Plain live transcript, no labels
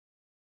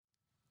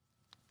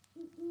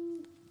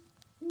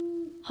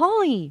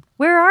Holly,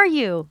 where are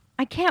you?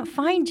 I can't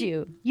find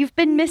you. You've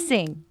been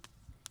missing.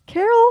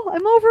 Carol,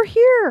 I'm over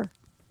here.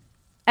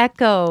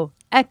 Echo,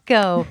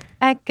 echo,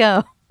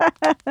 echo.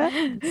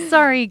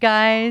 Sorry,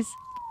 guys.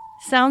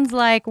 Sounds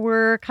like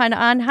we're kind of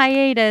on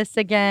hiatus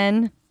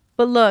again.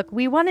 But look,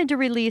 we wanted to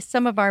release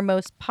some of our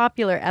most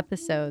popular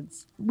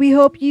episodes. We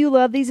hope you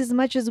love these as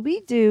much as we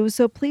do,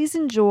 so please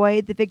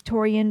enjoy the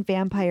Victorian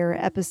vampire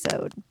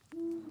episode.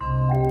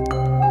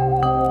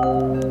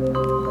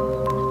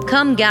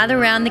 Come gather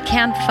round the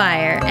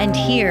campfire and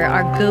hear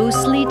our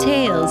ghostly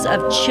tales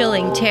of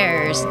chilling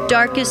terrors,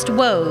 darkest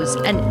woes,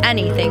 and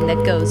anything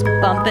that goes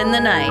bump in the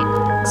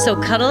night. So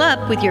cuddle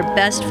up with your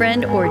best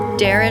friend or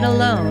dare it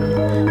alone.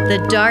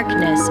 The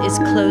darkness is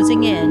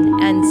closing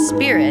in and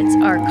spirits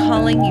are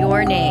calling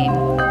your name.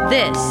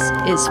 This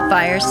is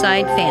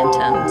Fireside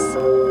Phantoms.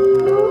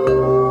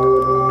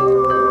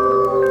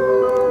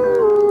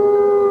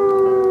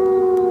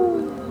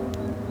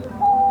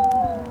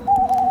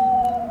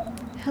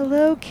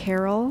 Hello,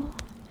 Carol.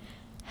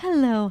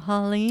 Hello,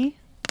 Holly.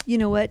 You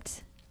know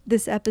what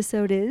this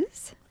episode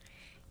is?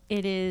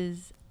 It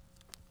is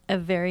a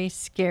very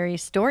scary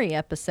story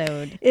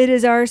episode. It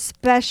is our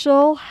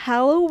special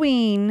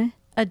Halloween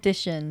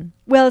Edition.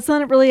 Well, it's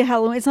not really a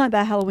Halloween. It's not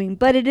about Halloween,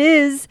 but it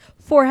is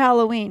for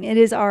Halloween. It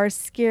is our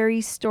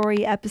scary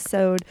story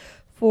episode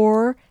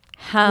for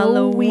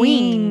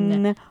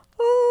Halloween.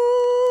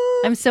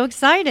 Oh, I'm so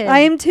excited. I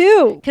am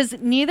too. Because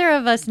neither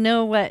of us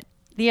know what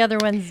the other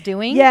one's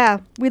doing. Yeah,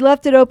 we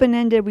left it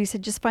open-ended. We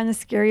said just find the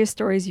scariest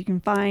stories you can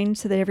find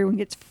so that everyone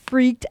gets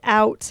freaked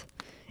out.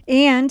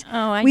 And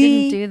I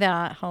didn't do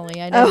that,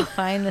 Holly. I didn't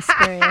find the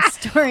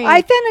scariest story.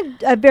 I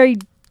found a very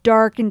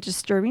dark and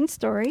disturbing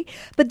story,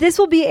 but this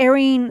will be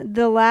airing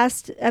the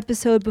last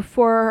episode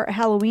before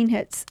Halloween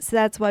hits, so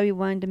that's why we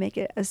wanted to make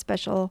it a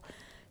special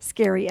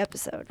scary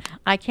episode.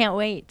 I can't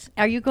wait.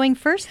 Are you going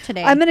first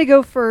today? I'm going to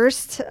go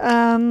first.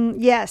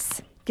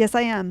 Yes,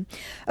 I am.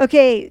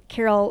 Okay,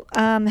 Carol,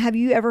 have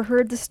you ever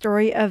heard the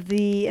story of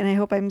the, and I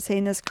hope I'm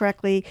saying this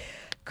correctly,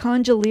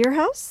 Congealier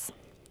House?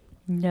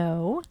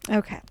 No.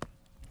 Okay,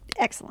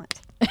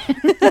 excellent.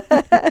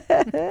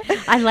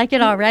 I like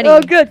it already.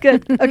 Oh,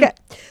 good. Okay.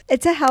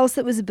 It's a house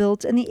that was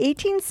built in the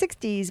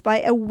 1860s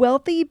by a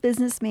wealthy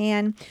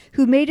businessman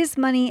who made his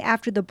money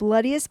after the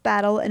bloodiest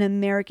battle in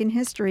American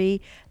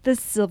history, the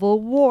Civil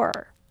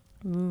War.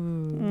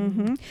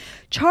 Mm-hmm.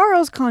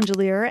 Charles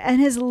Congealier and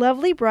his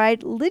lovely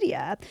bride,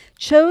 Lydia,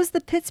 chose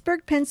the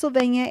Pittsburgh,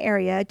 Pennsylvania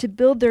area to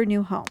build their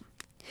new home.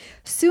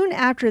 Soon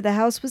after the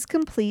house was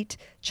complete,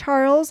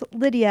 Charles,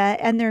 Lydia,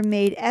 and their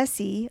maid,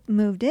 Essie,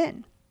 moved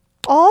in.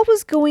 All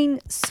was going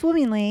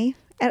swimmingly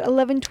at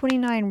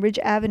 1129 Ridge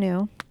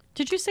Avenue.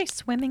 Did you say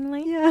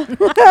swimmingly? Yeah.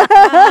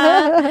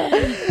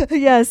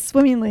 Yes,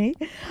 swimmingly.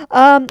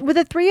 With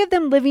the three of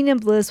them living in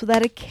bliss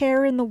without a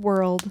care in the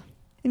world.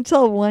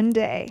 Until one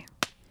day,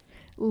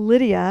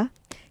 Lydia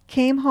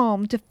came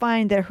home to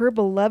find that her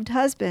beloved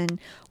husband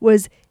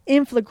was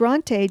in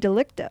flagrante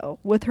delicto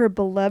with her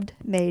beloved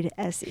maid,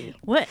 Essie.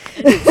 What?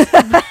 Is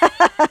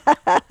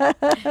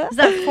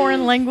that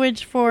foreign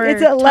language for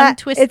tongue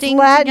twisting It's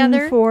Latin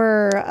together?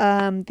 for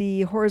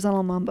the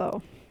horizontal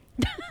mumbo.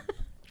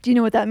 Do you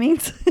know what that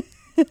means?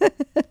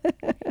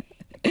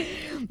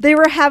 They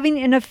were having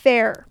an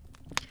affair.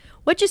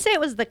 What'd you say? It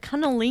was the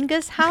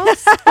Cunnilingus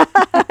house?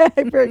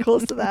 Very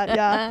close to that,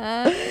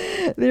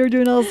 yeah. They were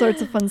doing all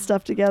sorts of fun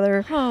stuff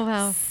together. Oh,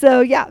 wow.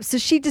 So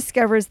she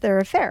discovers their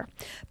affair.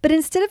 But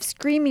instead of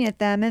screaming at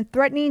them and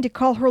threatening to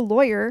call her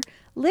lawyer,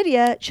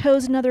 Lydia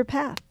chose another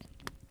path.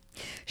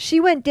 She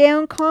went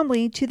down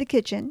calmly to the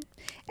kitchen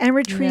and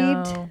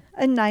retrieved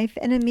a knife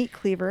and a meat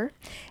cleaver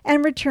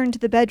and returned to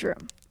the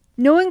bedroom.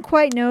 No one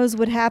quite knows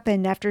what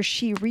happened after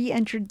she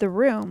re-entered the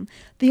room.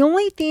 The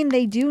only thing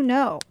they do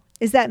know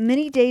is that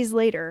many days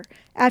later,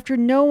 after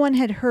no one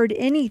had heard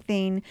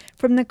anything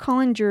from the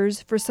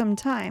Collingers for some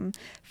time,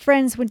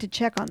 friends went to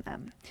check on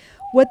them.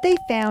 What they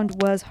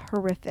found was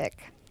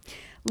horrific.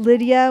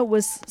 Lydia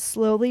was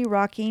slowly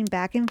rocking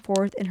back and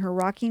forth in her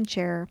rocking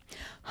chair,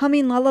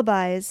 humming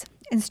lullabies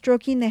and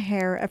stroking the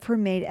hair of her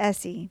maid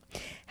Essie.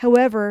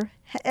 However,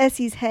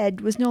 Essie's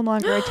head was no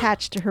longer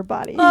attached to her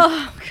body.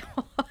 Oh,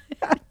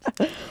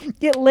 God.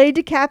 It lay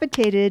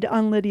decapitated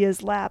on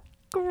Lydia's lap.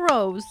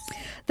 Gross.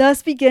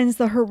 Thus begins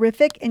the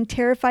horrific and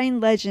terrifying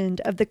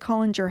legend of the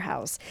Collinger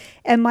house,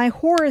 and my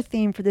horror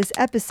theme for this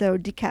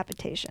episode,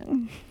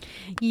 decapitation.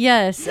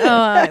 Yes. Oh,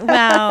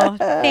 wow.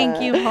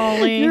 Thank you,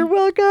 Holly. You're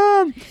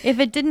welcome. If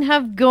it didn't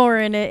have gore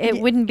in it, it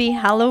wouldn't be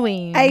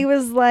Halloween. I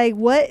was like,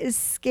 what is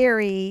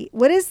scary?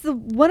 What is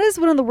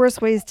one of the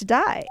worst ways to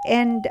die?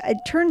 And it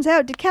turns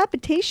out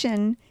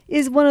decapitation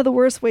is one of the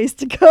worst ways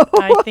to go.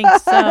 I think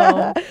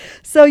so.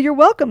 So you're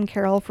welcome,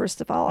 Carol, first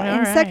of all. And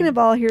right. Second of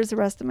all, here's the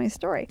rest of my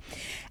story.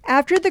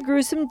 After the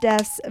gruesome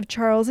deaths of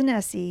Charles and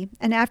Essie,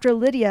 and after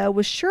Lydia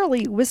was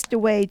surely whisked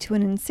away to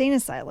an insane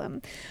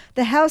asylum,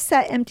 the house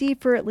sat empty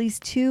for at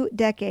least 2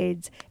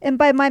 decades. And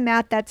by my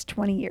math, that's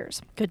 20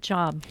 years. Good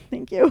job.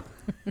 Thank you.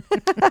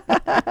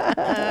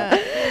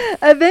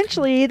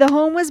 Eventually, the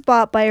home was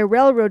bought by a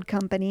railroad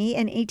company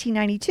in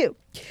 1892.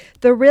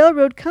 The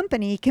railroad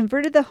company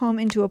converted the home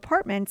into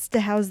apartments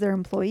to house their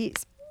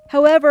employees.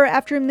 However,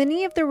 after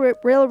many of the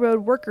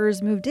railroad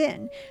workers moved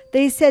in,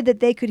 they said that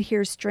they could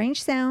hear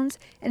strange sounds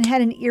and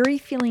had an eerie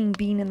feeling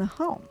being in the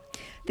home.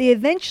 They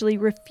eventually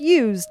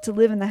refused to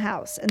live in the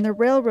house, and the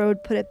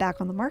railroad put it back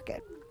on the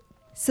market.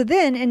 So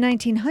then, in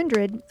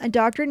 1900, a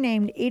doctor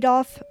named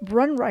Adolf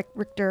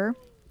Brunrichter,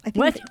 I think.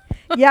 What?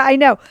 Yeah, I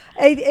know.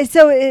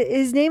 So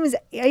his name is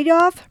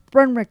Adolf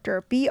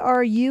Brunrichter,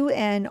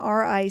 Brunrichter,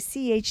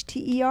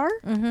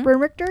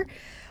 Brunrichter.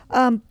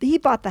 He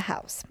bought the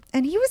house,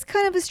 and he was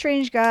kind of a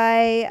strange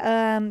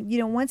guy.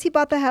 Once he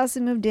bought the house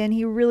and moved in,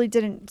 he really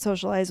didn't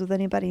socialize with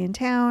anybody in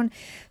town.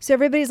 So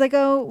everybody's like,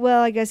 oh,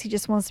 well, I guess he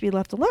just wants to be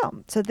left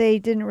alone. So they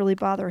didn't really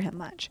bother him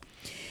much.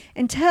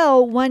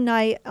 Until one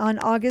night on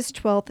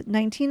August 12th,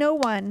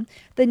 1901,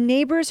 the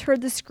neighbors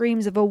heard the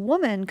screams of a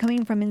woman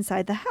coming from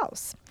inside the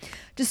house.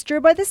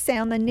 Disturbed by the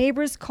sound, the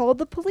neighbors called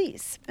the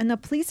police, and the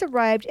police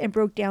arrived and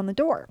broke down the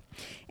door.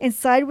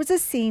 Inside was a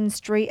scene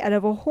straight out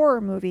of a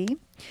horror movie.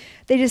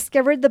 They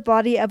discovered the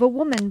body of a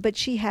woman, but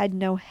she had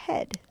no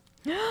head.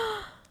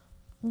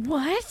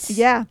 What?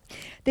 Yeah.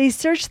 They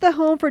searched the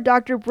home for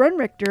Dr.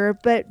 Brunrichter,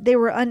 but they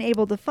were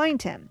unable to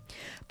find him.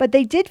 But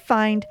they did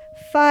find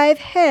 5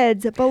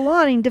 heads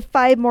belonging to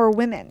 5 more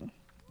women.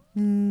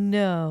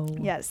 No.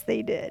 Yes,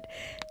 they did.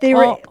 They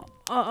were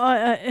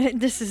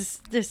this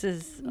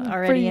is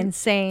already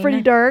insane.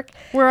 Pretty dark.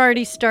 We're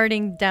already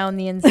starting down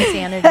the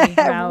insanity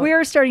route.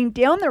 We're starting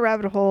down the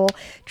rabbit hole,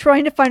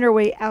 trying to find our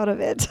way out of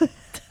it.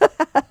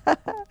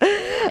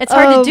 It's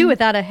hard to do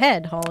without a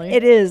head, Holly.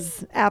 It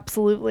is,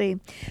 absolutely.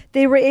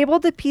 They were able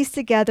to piece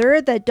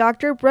together that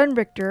Dr.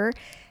 Brunrichter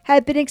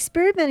had been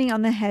experimenting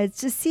on the heads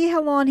to see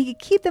how long he could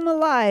keep them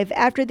alive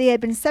after they had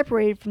been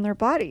separated from their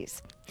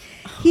bodies.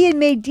 He had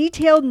made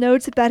detailed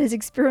notes about his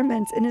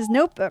experiments in his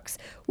notebooks,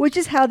 which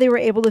is how they were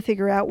able to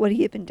figure out what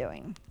he had been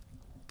doing.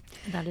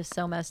 That is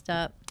so messed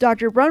up.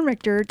 Dr.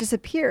 Brunrichter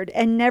disappeared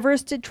and never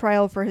stood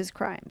trial for his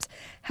crimes.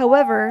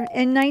 However,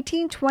 in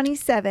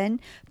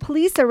 1927,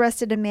 police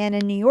arrested a man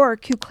in New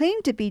York who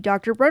claimed to be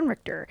Dr.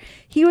 Brunrichter.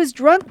 He was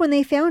drunk when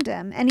they found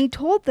him, and he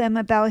told them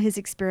about his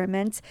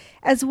experiments,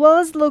 as well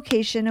as the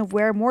location of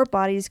where more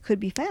bodies could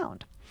be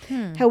found.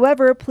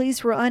 However,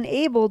 police were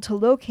unable to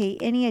locate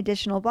any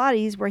additional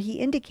bodies where he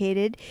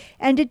indicated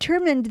and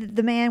determined that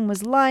the man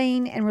was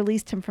lying and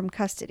released him from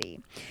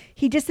custody.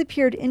 He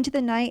disappeared into the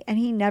night and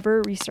he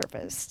never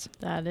resurfaced.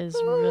 That is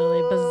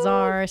really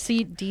bizarre.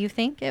 So do you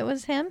think it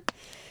was him?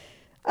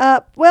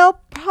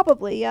 Well,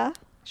 probably, yeah.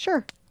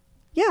 Sure.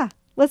 Yeah.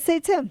 Let's say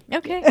it's him.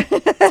 Okay.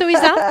 So he's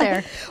out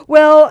there.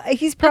 Well,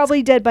 he's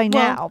probably dead by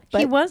now.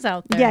 But he was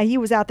out there. Yeah, he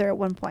was out there at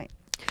one point.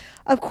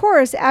 Of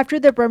course, after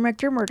the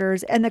Brunrichter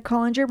murders and the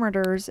Collinger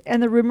murders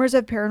and the rumors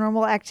of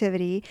paranormal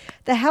activity,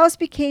 the house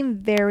became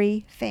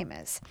very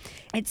famous.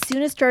 It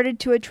soon started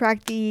to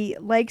attract the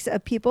likes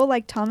of people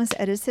like Thomas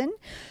Edison,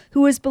 who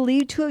was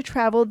believed to have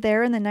traveled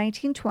there in the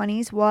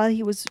 1920s while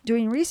he was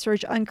doing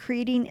research on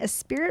creating a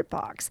spirit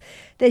box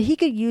that he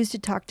could use to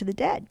talk to the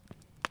dead.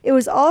 It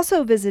was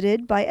also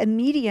visited by a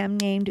medium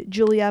named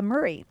Julia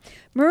Murray.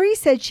 Murray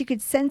said she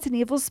could sense an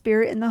evil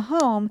spirit in the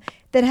home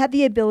that had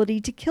the ability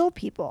to kill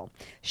people.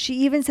 She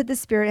even said the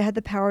spirit had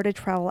the power to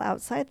travel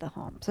outside the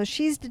home. So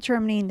she's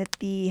determining that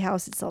the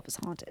house itself is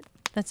haunted.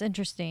 That's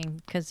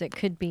interesting because it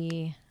could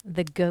be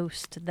the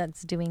ghost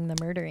that's doing the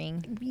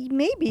murdering.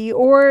 Maybe.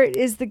 Or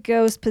is the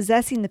ghost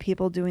possessing the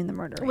people doing the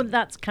murdering? Well,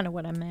 that's kind of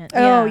what I meant.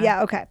 Oh,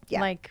 yeah. Okay.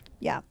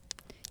 Yeah.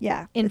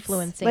 Yeah. It's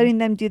Influencing. letting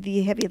them do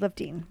the heavy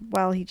lifting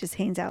while he just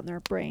hangs out in their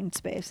brain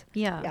space.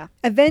 Yeah.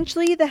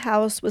 Eventually, the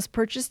house was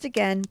purchased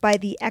again by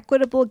the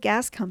Equitable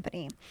Gas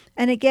Company.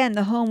 And again,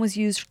 the home was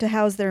used to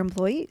house their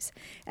employees.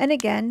 And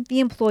again, the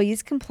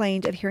employees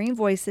complained of hearing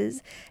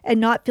voices and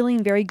not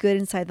feeling very good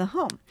inside the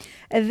home.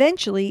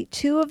 Eventually,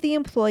 2 of the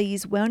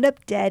employees wound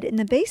up dead in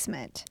the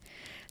basement.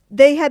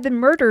 They had been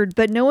murdered,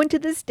 but no one to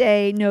this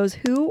day knows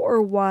who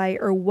or why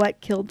or what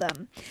killed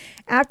them.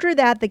 After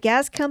that, the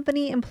gas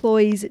company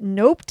employees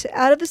noped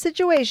out of the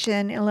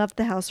situation and left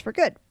the house for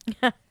good.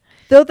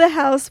 Though the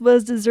house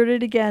was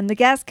deserted again, the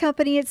gas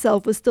company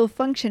itself was still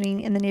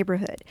functioning in the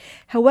neighborhood.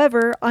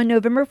 However, on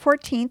November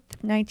 14th,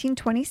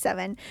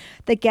 1927,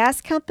 the gas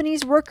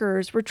company's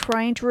workers were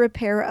trying to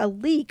repair a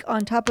leak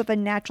on top of a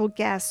natural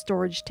gas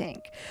storage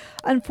tank.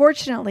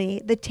 Unfortunately,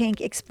 the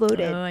tank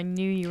exploded. Oh, I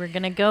knew you were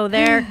going to go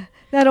there.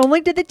 Not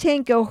only did the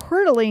tank go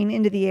hurtling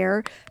into the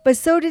air, but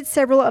so did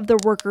several of the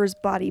workers'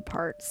 body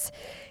parts.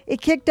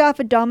 It kicked off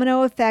a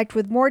domino effect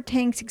with more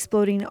tanks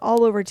exploding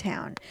all over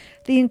town.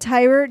 The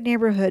entire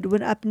neighborhood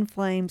went up in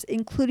flames,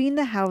 including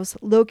the house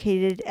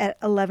located at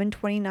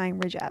 1129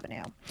 Ridge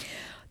Avenue.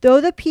 Though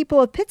the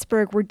people of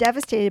Pittsburgh were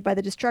devastated by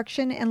the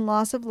destruction and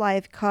loss of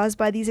life caused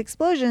by these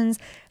explosions,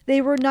 they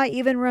were not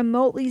even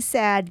remotely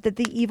sad that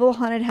the evil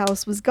haunted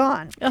house was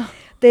gone. Ugh.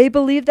 They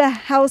believe the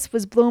house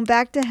was blown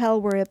back to hell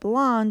where it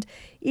belonged.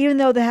 Even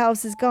though the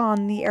house is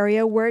gone, the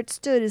area where it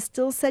stood is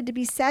still said to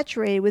be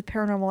saturated with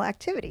paranormal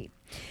activity.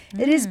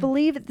 It is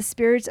believed that the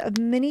spirits of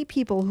many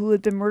people who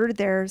have been murdered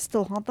there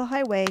still haunt the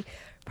highway,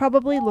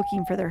 probably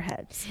looking for their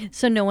heads.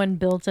 So no one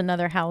builds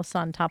another house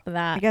on top of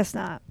that. I guess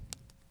not.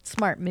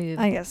 Smart move.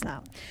 I guess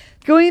not.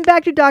 Going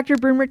back to Dr.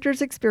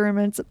 Brunrichter's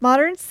experiments,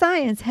 modern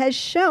science has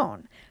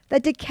shown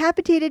that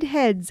decapitated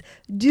heads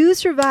do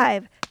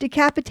survive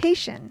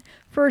decapitation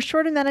for a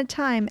short amount of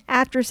time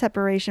after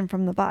separation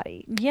from the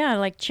body. Yeah,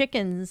 like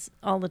chickens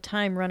all the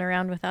time run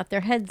around without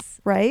their heads,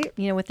 Right?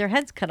 with their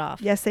heads cut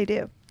off. Yes, they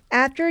do.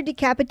 After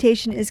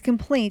decapitation is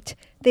complete,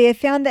 they have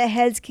found that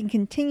heads can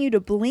continue to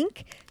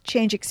blink,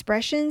 change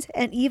expressions,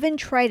 and even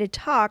try to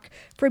talk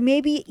for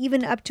maybe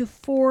even up to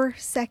 4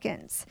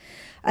 seconds.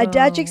 A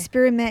Dutch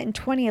experiment in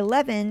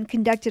 2011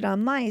 conducted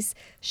on mice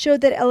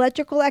showed that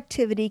electrical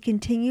activity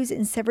continues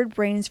in severed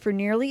brains for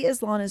nearly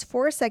as long as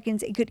 4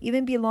 seconds. It could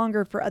even be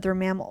longer for other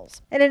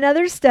mammals. In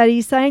another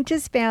study,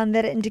 scientists found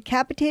that in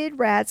decapitated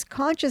rats,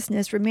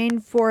 consciousness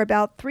remained for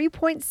about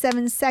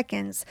 3.7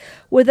 seconds,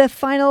 with a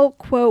final,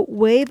 quote,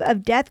 wave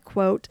of death,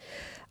 quote,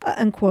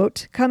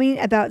 unquote, coming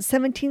about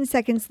 17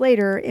 seconds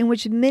later, in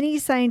which many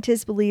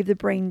scientists believe the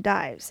brain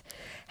dies.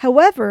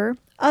 However,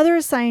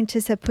 other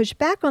scientists have pushed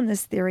back on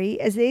this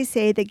theory, as they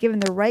say that given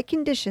the right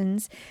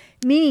conditions,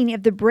 meaning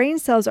if the brain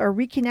cells are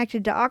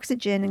reconnected to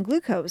oxygen and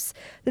glucose,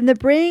 then the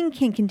brain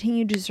can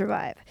continue to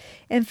survive.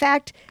 In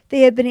fact,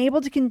 they have been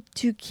able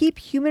to keep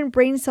human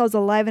brain cells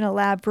alive in a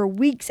lab for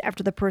weeks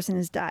after the person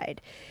has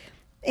died.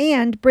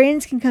 And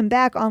brains can come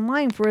back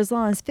online for as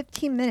long as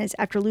 15 minutes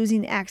after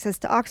losing access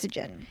to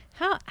oxygen.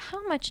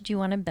 How much do you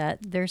want to bet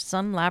there's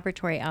some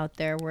laboratory out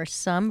there where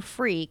some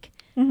freak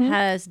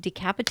has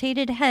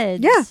decapitated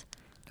heads? Yeah.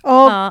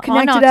 All on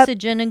connected up.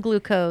 oxygen and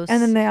glucose.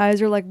 And then the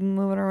eyes are like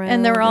moving around.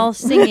 And they're all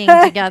singing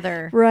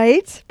together.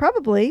 Right?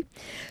 Probably.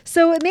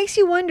 So it makes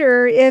you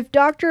wonder if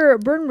Dr.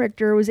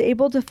 Brunrichter was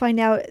able to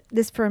find out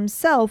this for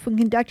himself when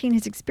conducting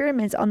his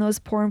experiments on those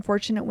poor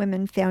unfortunate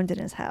women found in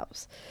his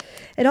house.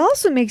 It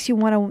also makes you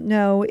want to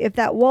know if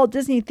that Walt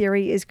Disney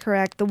theory is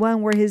correct, the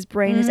one where his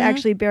brain is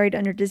actually buried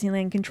under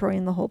Disneyland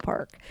controlling the whole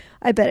park.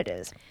 I bet it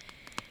is.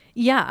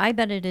 Yeah, I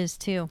bet it is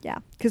too. Yeah.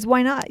 Because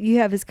why not? You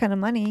have his kind of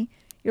money.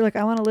 You're like,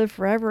 I want to live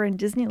forever in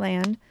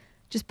Disneyland.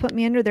 Just put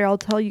me under there. I'll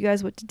tell you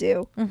guys what to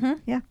do. Mm-hmm.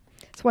 Yeah.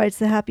 That's why it's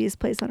the happiest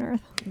place on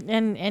earth.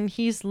 And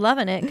he's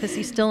loving it because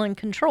he's still in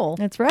control.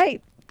 That's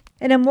right.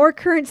 In a more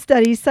current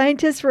study,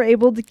 scientists were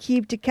able to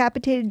keep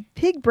decapitated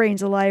pig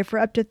brains alive for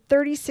up to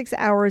 36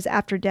 hours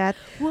after death,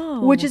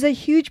 which is a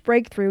huge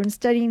breakthrough in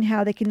studying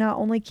how they can not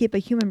only keep a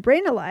human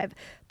brain alive,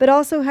 but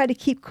also how to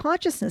keep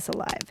consciousness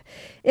alive.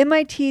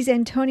 MIT's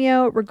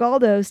Antonio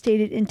Regaldo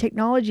stated in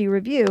Technology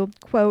Review,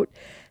 quote,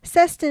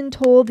 Seston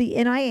told the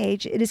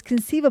NIH it is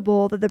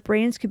conceivable that the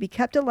brains could be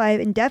kept alive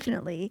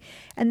indefinitely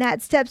and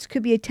that steps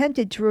could be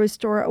attempted to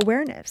restore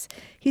awareness.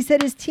 He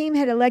said his team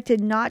had elected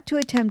not to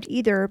attempt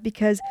either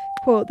because,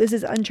 quote, this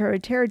is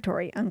uncharted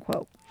territory,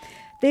 unquote.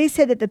 They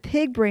said that the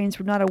pig brains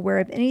were not aware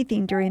of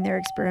anything during their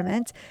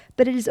experiments,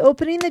 but it is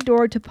opening the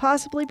door to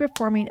possibly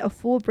performing a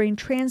full brain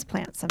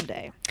transplant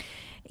someday.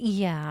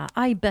 Yeah,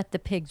 I bet the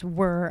pigs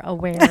were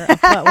aware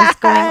of what was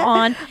going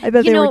on. I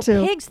bet they were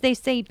too. They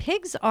say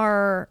pigs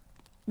are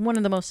one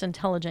of the most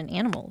intelligent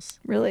animals.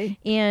 Really?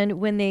 And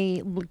when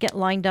they get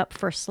lined up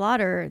for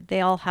slaughter, they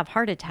all have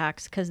heart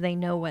attacks because they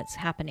know what's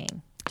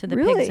happening to the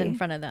pigs in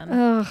front of them.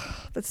 Ugh,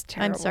 that's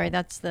terrible. I'm sorry,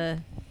 that's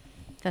the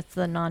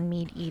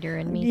non-meat eater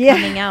in me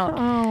coming out.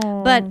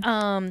 Oh. But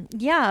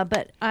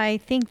but I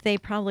think they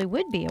probably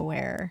would be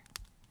aware.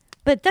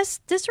 But this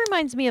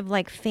reminds me of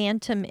like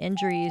phantom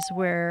injuries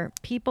where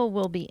people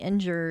will be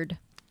injured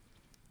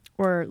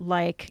or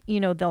like,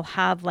 they'll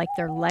have like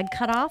their leg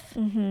cut off.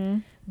 Mm-hmm.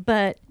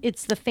 But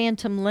it's the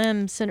phantom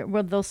limb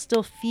where they'll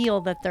still feel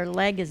that their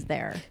leg is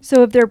there.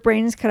 So if their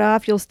brain is cut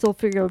off, you'll still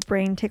feel your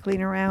brain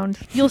tickling around.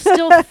 You'll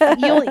still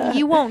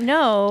you won't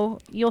know.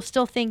 You'll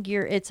still think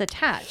it's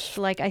attached.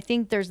 Like I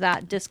think there's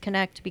that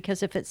disconnect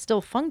because if it's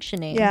still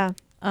functioning,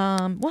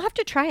 we'll have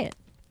to try it.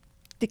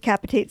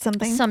 Decapitate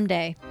something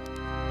someday.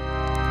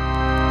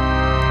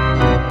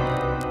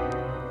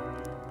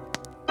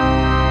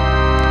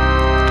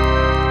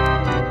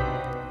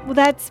 Well,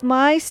 that's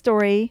my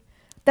story.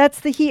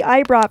 That's the heat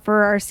I brought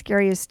for our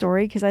scariest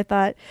story because I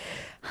thought,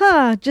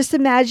 just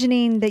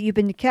imagining that you've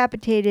been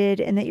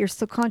decapitated and that you're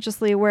still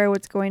consciously aware of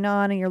what's going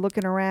on and you're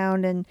looking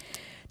around and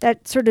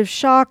that sort of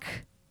shock,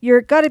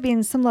 you're got to be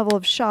in some level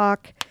of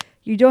shock.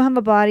 You don't have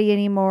a body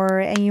anymore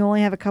and you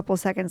only have a couple of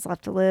seconds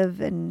left to live.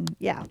 And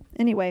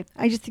anyway,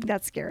 I just think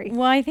that's scary.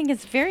 Well, I think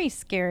it's very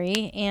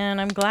scary and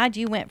I'm glad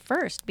you went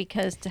first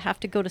because to have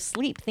to go to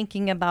sleep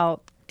thinking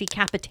about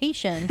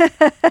decapitation.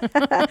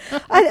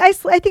 I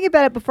think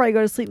about it before I go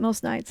to sleep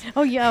most nights.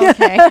 Oh, yeah.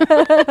 Okay.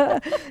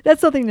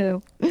 That's something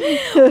new.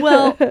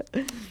 Well,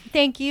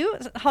 Thank you,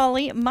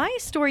 Holly. My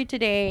story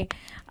today,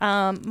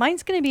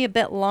 mine's going to be a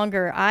bit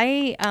longer.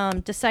 I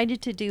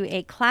decided to do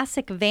a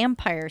classic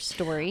vampire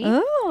story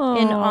in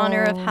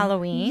honor of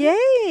Halloween.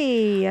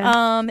 Yay!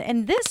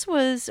 And this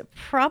was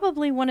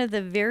probably one of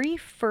the very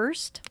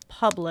first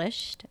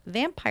published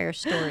vampire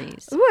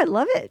stories. Ooh, I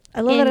love it.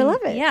 I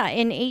love it. Yeah,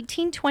 in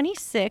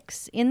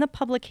 1826, in the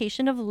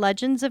publication of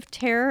Legends of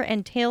Terror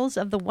and Tales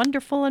of the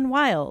Wonderful and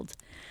Wild.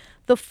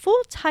 The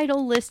full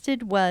title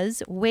listed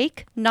was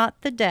Wake Not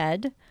the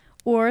Dead,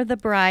 or The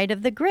Bride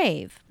of the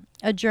Grave,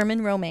 a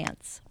German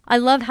romance. I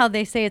love how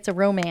they say it's a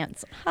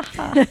romance.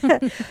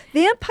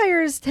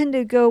 Vampires tend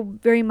to go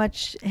very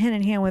much hand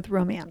in hand with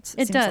romance.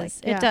 It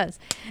does. Like. It does.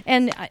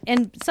 And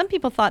some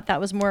people thought that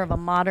was more of a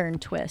modern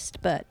twist,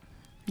 but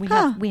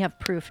we have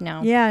proof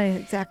now. Yeah,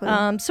 exactly.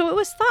 So it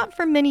was thought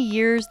for many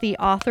years the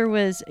author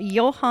was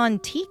Johann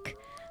Tieck,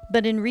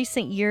 but in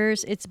recent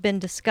years it's been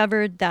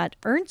discovered that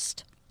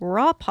Ernst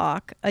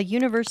Rawpock, a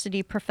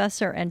university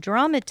professor and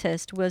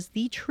dramatist, was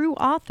the true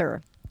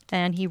author,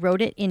 and he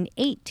wrote it in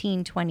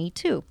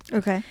 1822.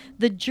 Okay.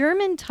 The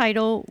German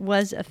title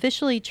was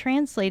officially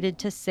translated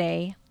to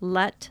say,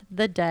 Let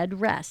the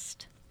Dead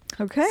Rest.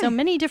 Okay. So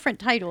many different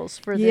titles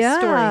for this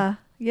story.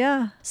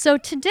 Yeah. So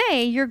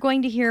today you're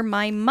going to hear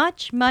my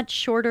much, much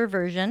shorter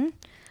version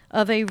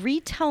of a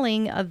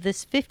retelling of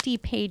this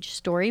 50-page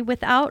story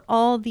without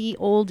all the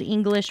Old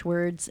English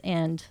words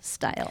and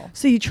style.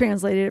 So you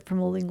translated it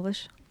from Old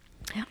English?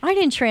 I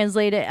didn't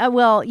translate it.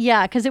 Well,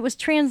 yeah, because it was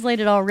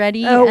translated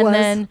already, Oh, it and was?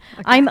 then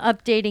Okay. I'm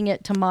updating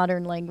it to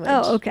modern language.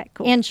 Oh, okay,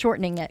 cool. And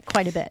shortening it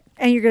quite a bit.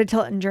 And you're going to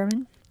tell it in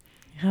German?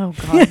 Oh,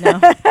 God,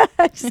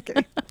 no. Just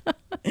kidding.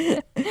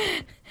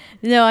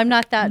 No, I'm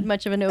not that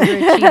much of an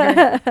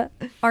overachiever.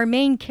 Our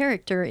main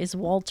character is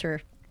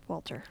Walter,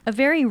 Walter. a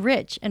very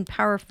rich and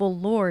powerful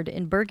lord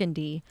in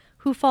Burgundy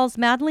who falls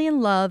madly in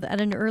love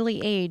at an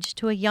early age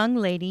to a young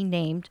lady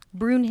named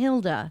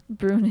Brunhilde.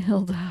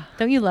 Brunhilde.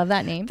 Don't you love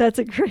that name? That's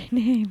a great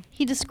name.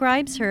 He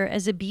describes her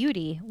as a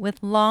beauty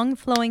with long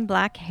flowing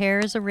black hair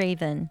as a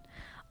raven,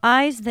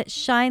 eyes that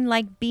shine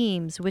like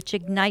beams which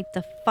ignite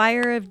the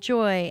fire of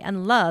joy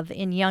and love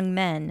in young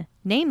men,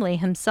 namely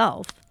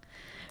himself.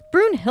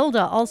 Brunhilde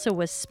also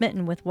was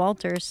smitten with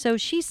Walter, so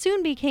she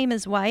soon became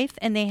his wife,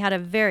 and they had a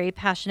very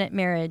passionate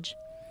marriage.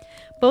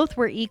 Both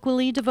were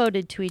equally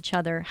devoted to each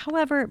other.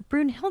 However,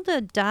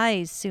 Brunhilde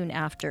dies soon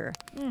after,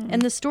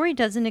 and the story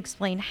doesn't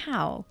explain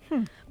how.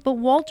 But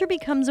Walter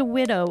becomes a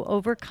widow,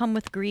 overcome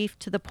with grief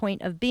to the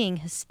point of being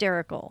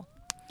hysterical.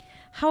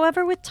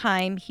 However, with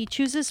time, he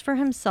chooses for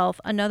himself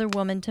another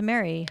woman to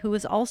marry, who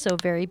was also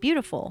very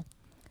beautiful.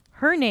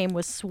 Her name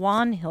was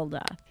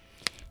Swanhilde.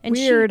 And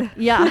Weird.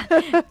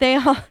 They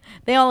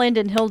all end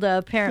in Hilda,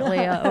 apparently,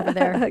 over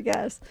there. I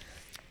guess.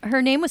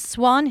 Her name was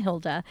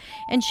Swanhilde,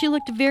 and she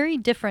looked very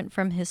different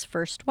from his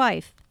first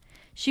wife.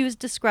 She was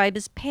described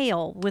as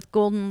pale, with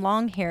golden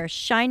long hair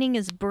shining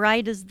as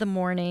bright as the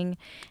morning,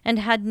 and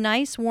had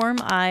nice warm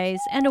eyes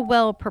and a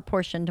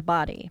well-proportioned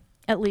body.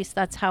 At least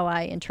that's how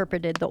I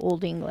interpreted the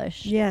Old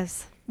English.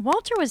 Yes.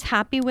 Walter was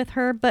happy with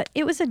her, but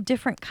it was a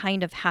different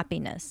kind of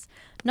happiness.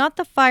 Not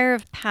the fire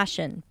of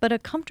passion, but a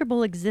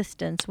comfortable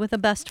existence with a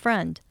best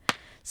friend.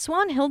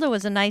 Swanhilde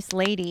was a nice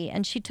lady,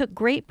 and she took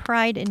great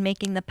pride in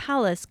making the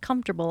palace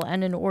comfortable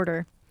and in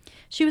order.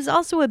 She was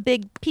also a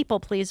big people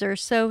pleaser,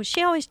 so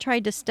she always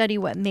tried to study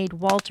what made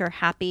Walter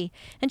happy,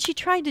 and she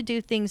tried to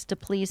do things to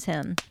please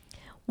him.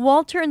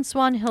 Walter and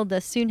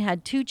Swanhilde soon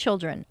had 2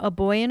 children, a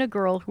boy and a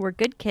girl who were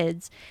good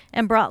kids,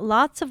 and brought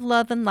lots of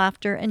love and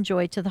laughter and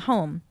joy to the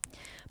home.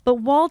 But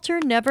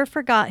Walter never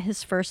forgot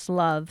his first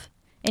love,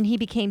 and he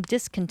became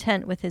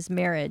discontent with his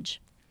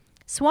marriage.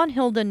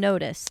 Swanhilde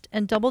noticed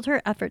and doubled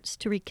her efforts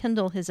to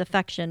rekindle his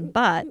affection,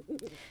 but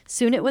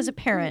soon it was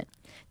apparent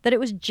that it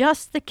was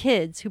just the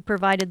kids who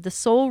provided the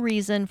sole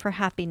reason for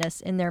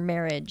happiness in their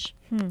marriage.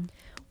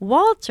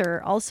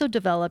 Walter also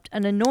developed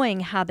an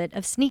annoying habit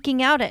of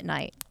sneaking out at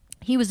night.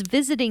 He was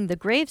visiting the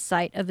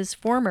gravesite of his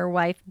former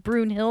wife,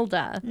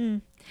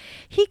 Brunhilde.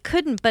 He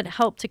couldn't but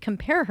help to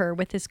compare her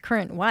with his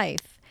current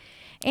wife,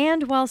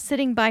 and while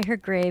sitting by her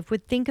grave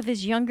would think of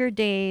his younger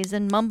days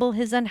and mumble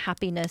his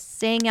unhappiness,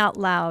 saying out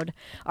loud,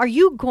 "Are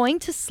you going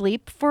to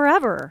sleep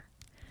forever?"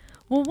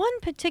 Well, one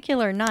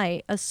particular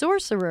night, a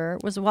sorcerer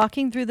was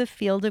walking through the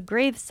field of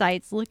grave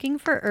sites looking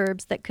for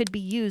herbs that could be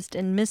used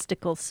in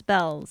mystical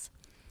spells.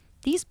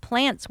 These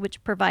plants,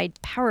 which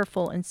provide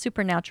powerful and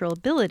supernatural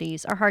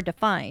abilities, are hard to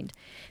find.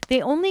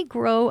 They only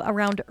grow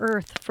around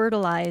earth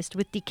fertilized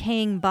with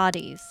decaying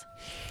bodies.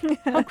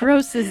 How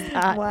gross is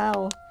that?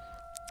 Wow.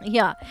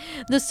 Yeah.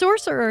 The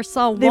sorcerer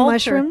saw Walter. The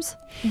mushrooms?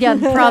 Yeah,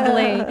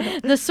 probably.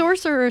 The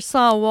sorcerer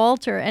saw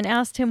Walter and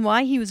asked him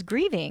why he was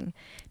grieving.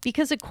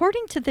 Because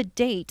according to the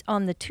date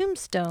on the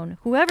tombstone,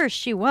 whoever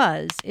she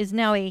was is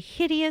now a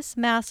hideous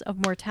mass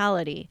of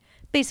mortality,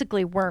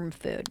 basically worm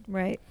food.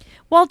 Right.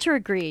 Walter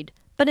agreed,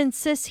 but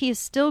insists he is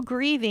still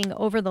grieving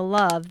over the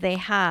love they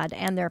had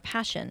and their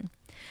passion.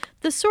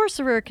 The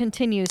sorcerer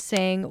continues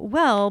saying,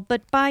 "Well,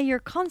 but by your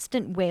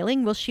constant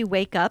wailing, will she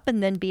wake up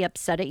and then be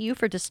upset at you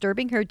for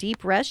disturbing her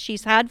deep rest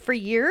she's had for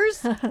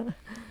years?"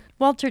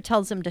 Walter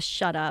tells him to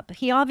shut up.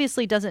 He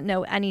obviously doesn't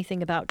know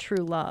anything about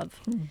true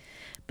love.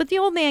 But the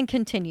old man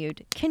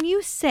continued, "Can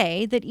you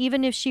say that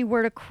even if she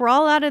were to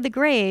crawl out of the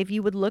grave,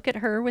 you would look at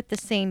her with the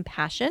same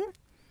passion?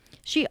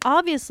 She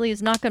obviously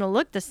is not going to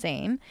look the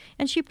same,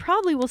 and she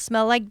probably will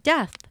smell like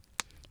death."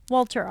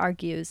 Walter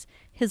argues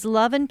his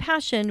love and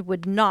passion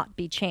would not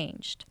be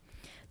changed.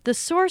 The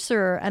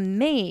sorcerer,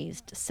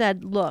 amazed,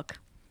 said, "Look,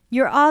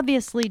 you're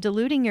obviously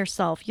deluding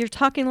yourself. You're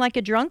talking like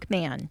a drunk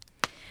man.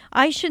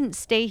 I shouldn't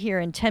stay here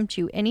and tempt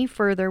you any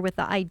further with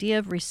the idea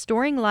of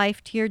restoring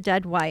life to your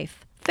dead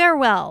wife.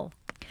 Farewell."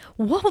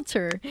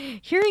 Walter,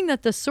 hearing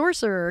that the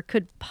sorcerer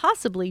could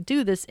possibly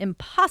do this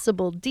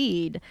impossible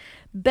deed,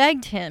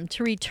 begged him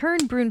to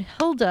return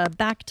Brunhilde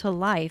back to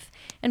life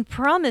and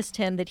promised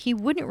him that he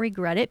wouldn't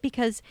regret it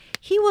because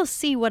he will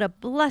see what a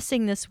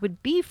blessing this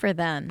would be for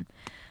them.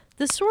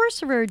 The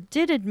sorcerer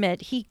did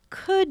admit he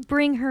could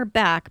bring her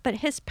back, but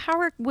his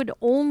power would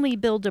only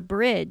build a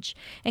bridge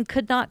and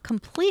could not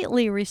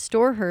completely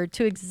restore her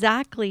to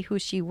exactly who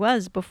she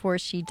was before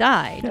she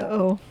died.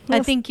 Uh-oh. I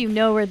think you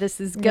know where this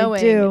is going.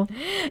 I do.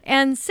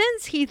 And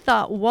since he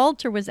thought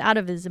Walter was out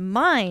of his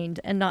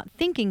mind and not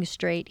thinking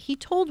straight, he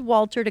told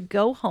Walter to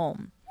go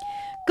home.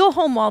 "Go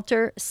home,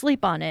 Walter,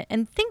 sleep on it,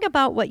 and think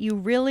about what you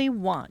really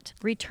want.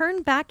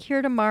 Return back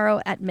here tomorrow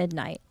at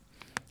midnight."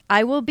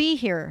 "I will be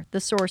here,"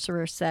 the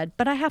sorcerer said,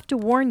 "but I have to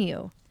warn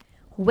you.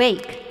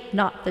 Wake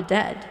not the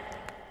dead."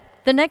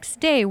 The next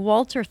day,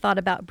 Walter thought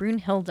about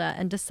Brunhilde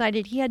and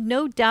decided he had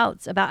no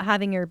doubts about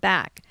having her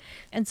back.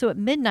 And so at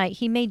midnight,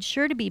 he made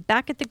sure to be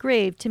back at the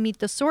grave to meet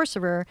the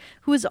sorcerer,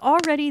 who was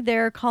already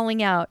there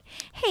calling out,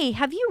 "Hey,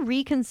 have you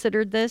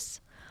reconsidered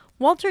this?"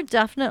 Walter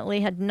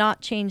definitely had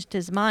not changed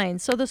his mind,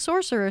 so the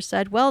sorcerer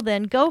said, "Well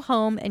then, go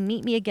home and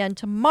meet me again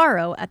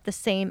tomorrow at the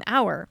same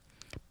hour.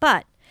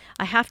 But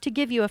I have to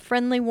give you a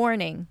friendly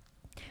warning.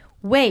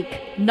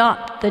 Wake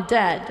not the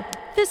dead."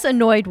 This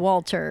annoyed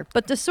Walter,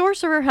 but the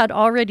sorcerer had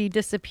already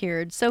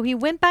disappeared, so he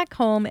went back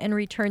home and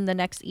returned the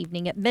next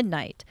evening at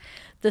midnight.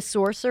 The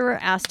sorcerer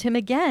asked him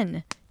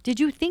again, "Did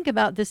you think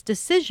about this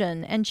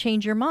decision and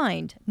change your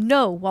mind?"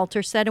 "No,"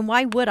 Walter said, "and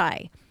why would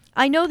I?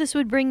 I know this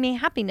would bring me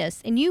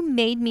happiness, and you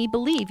made me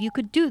believe you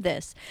could do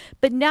this.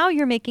 But now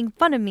you're making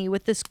fun of me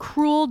with this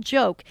cruel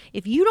joke.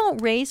 If you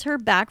don't raise her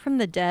back from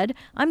the dead,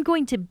 I'm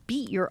going to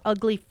beat your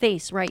ugly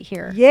face right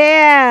here."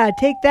 Yeah,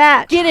 take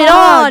that. Get it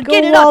Come on! go,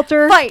 Get it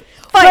Walter. on! Fight!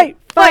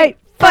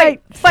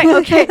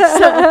 Okay,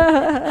 so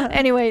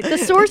anyway, the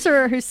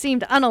sorcerer, who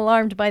seemed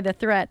unalarmed by the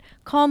threat,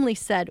 calmly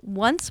said,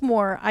 "Once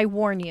more, I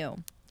warn you.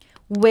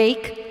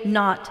 Wake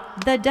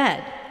not the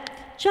dead.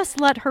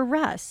 Just let her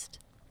rest."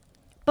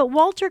 But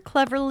Walter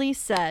cleverly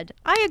said,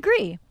 "I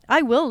agree.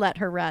 I will let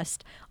her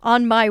rest.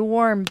 On my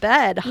warm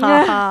bed,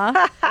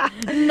 ha ha.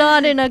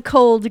 Not in a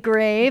cold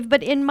grave,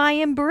 but in my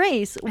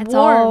embrace. That's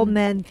warm." all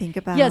men think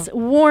about. Yes,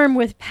 warm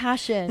with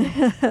passion.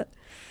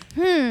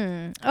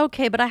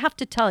 Okay, but I have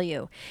to tell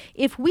you,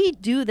 if we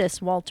do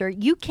this, Walter,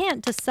 you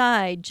can't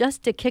decide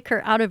just to kick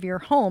her out of your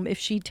home if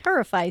she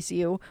terrifies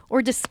you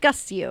or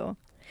disgusts you.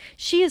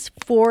 She is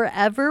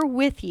forever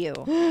with you,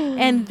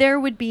 and there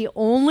would be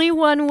only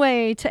one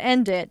way to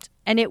end it,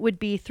 and it would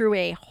be through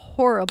a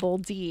horrible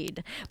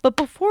deed. But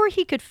before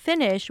he could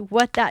finish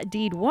what that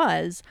deed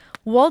was,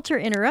 Walter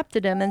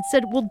interrupted him and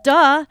said, "Well,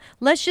 duh,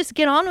 let's just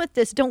get on with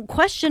this. Don't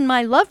question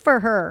my love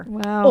for her,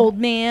 Wow. old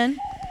man."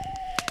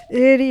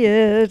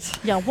 Idiot.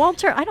 Yeah,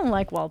 Walter, I don't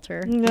like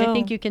Walter. No. I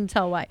think you can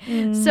tell why.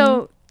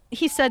 So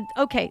he said,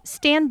 "Okay,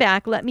 stand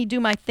back, let me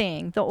do my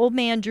thing." The old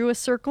man drew a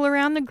circle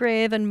around the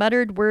grave and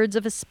muttered words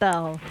of a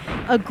spell.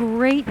 A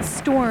great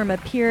storm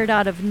appeared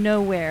out of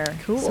nowhere.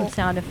 Cool. Some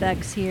sound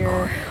effects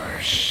here.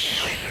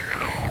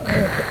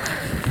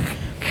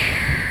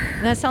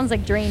 That sounds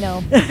like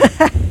Drano.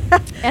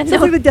 And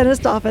Sounds like the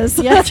dentist office.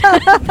 Yes,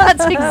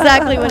 that's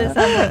exactly what it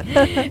sounds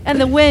like. And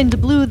the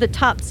wind blew the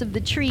tops of the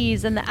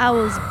trees, and the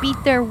owls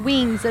beat their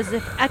wings as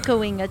if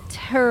echoing a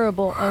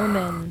terrible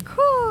omen.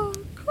 Cool.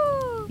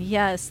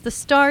 Yes, the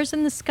stars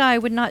in the sky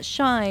would not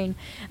shine,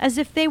 as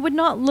if they would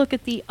not look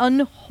at the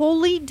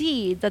unholy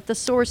deed that the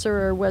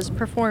sorcerer was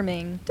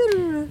performing.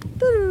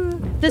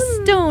 The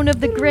stone of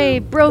the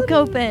grave broke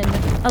open,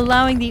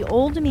 allowing the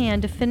old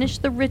man to finish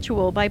the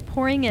ritual by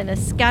pouring in a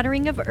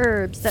scattering of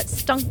herbs that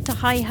stunk to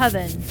high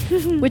heaven,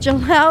 which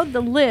allowed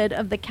the lid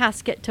of the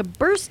casket to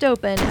burst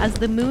open as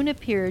the moon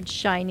appeared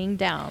shining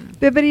down.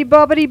 Bibbidi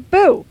bobbidi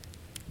boo.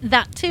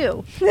 That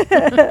too.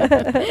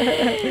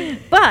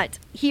 But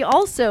he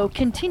also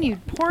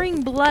continued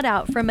pouring blood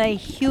out from a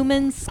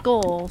human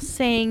skull,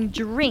 saying,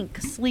 "Drink,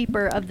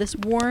 sleeper, of this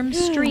warm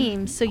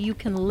stream so you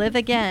can live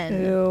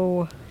again."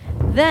 Ew.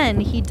 Then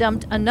he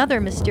dumped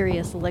another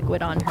mysterious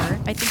liquid on her.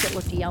 I think it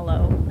looked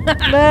yellow. No.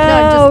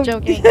 I'm just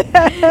joking.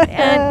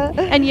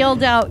 and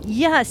yelled out,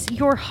 "Yes,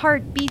 your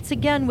heart beats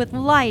again with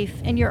life,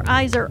 and your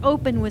eyes are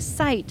open with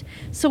sight.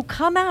 So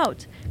come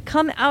out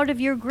of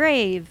your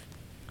grave."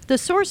 The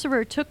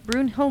sorcerer took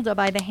Brunhilde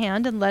by the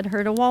hand and led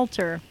her to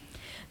Walter.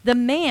 The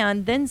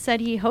man then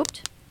said he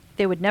hoped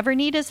they would never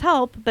need his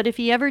help, but if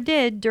he ever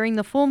did, during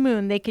the full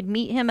moon, they could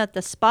meet him at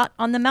the spot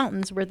on the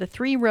mountains where the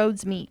three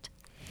roads meet.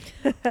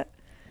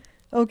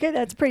 Okay,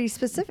 that's pretty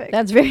specific.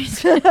 That's very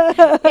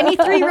any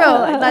 3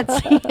 roads.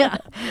 That's yeah.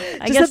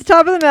 I Just at the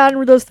top of the mountain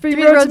where those three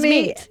roads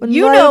meet. When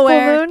You light know full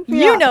where. moon,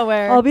 You know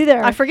where. I'll be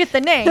there. I forget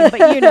the name, but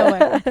you know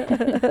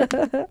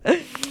where.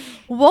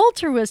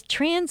 Walter was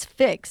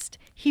transfixed.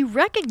 He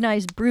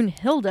recognized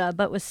Brunhilde,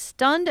 but was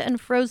stunned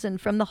and frozen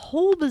from the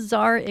whole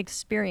bizarre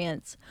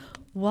experience.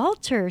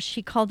 Walter,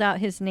 she called out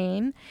his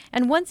name,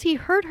 and once he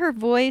heard her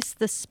voice,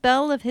 the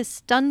spell of his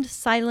stunned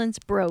silence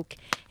broke,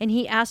 and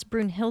he asked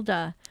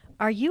Brunhilde,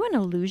 "Are you an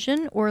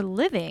illusion or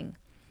living?"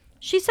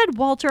 She said,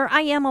 "Walter,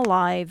 I am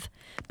alive.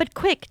 But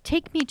quick,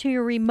 take me to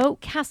your remote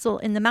castle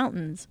in the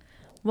mountains."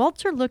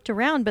 Walter looked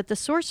around, but the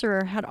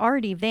sorcerer had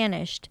already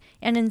vanished,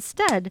 and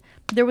instead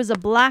there was a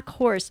black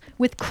horse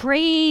with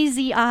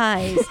crazy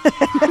eyes.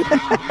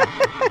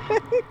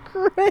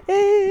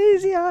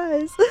 Crazy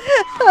eyes.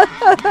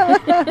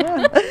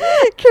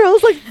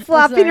 Carol's like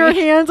flapping her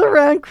hands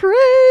around.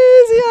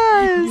 Crazy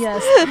eyes.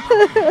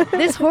 Yes.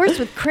 This horse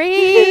with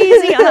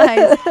crazy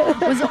eyes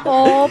was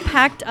all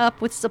packed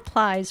up with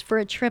supplies for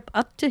a trip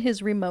up to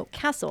his remote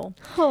castle.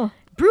 Huh.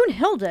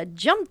 Brunhilde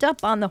jumped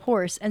up on the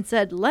horse and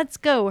said, "Let's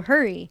go,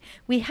 hurry.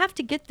 We have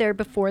to get there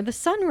before the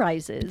sun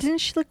rises." Didn't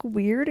she look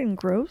weird and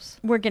gross?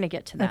 We're going to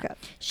get to that. Okay.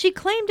 She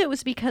claimed it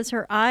was because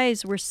her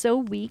eyes were so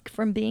weak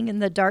from being in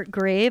the dark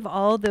grave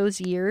all those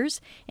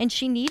years, and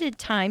she needed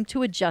time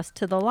to adjust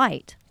to the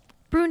light.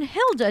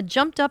 Brunhilde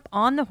jumped up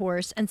on the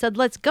horse and said,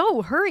 "Let's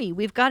go, hurry.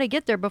 We've got to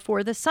get there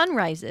before the sun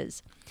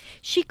rises."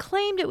 She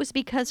claimed it was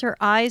because her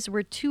eyes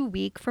were too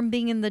weak from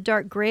being in the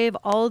dark grave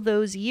all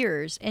those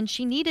years, and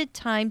she needed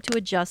time to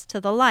adjust to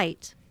the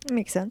light.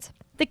 Makes sense.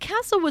 The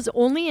castle was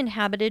only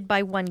inhabited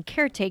by one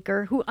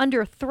caretaker who,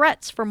 under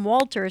threats from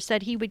Walter,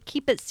 said he would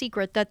keep it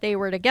secret that they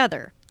were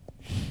together.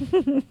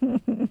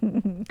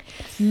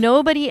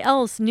 Nobody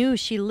else knew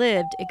she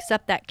lived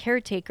except that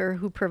caretaker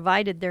who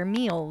provided their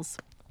meals.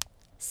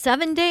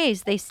 7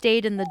 days they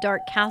stayed in the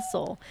dark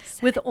castle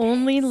with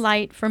only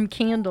light from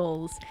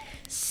candles.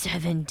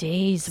 7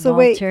 days, So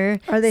wait, Walter.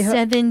 are they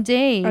 7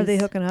 days. Are they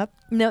hooking up?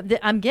 No,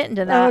 I'm getting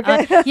to that. Oh,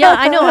 okay. Yeah,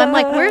 I know. I'm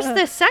like, where's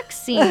the sex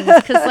scenes?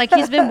 Because like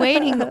he's been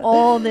waiting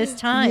all this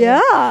time.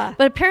 Yeah.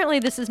 But apparently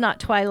this is not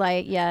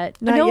Twilight yet.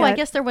 Not No, I yet.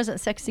 guess there wasn't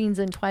sex scenes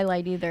in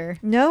Twilight either.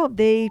 No,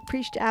 they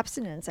preached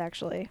abstinence,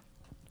 actually.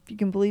 If you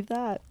can believe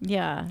that.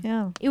 Yeah.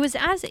 Yeah. It was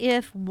as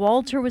if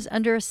Walter was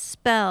under a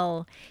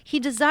spell. He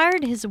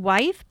desired his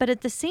wife, but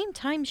at the same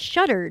time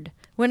shuddered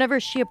whenever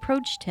she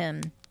approached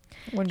him.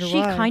 Wonder She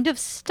why. kind of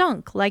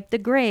stunk like the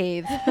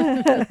grave,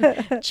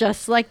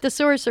 just like the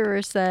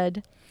sorcerer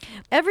said.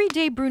 Every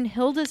day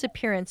Brunhilde's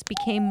appearance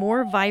became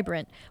more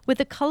vibrant, with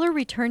the color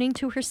returning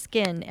to her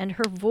skin and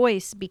her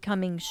voice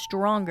becoming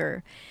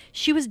stronger.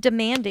 She was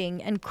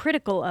demanding and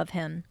critical of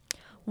him.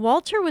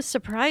 Walter was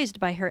surprised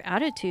by her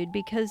attitude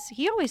because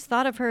he always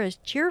thought of her as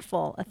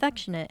cheerful,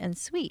 affectionate, and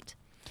sweet.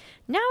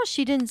 Now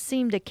she didn't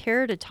seem to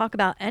care to talk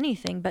about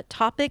anything but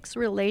topics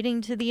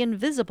relating to the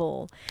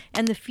invisible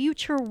and the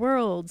future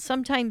world,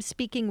 sometimes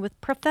speaking with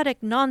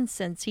prophetic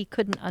nonsense he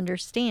couldn't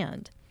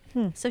understand.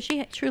 So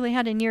she truly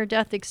had a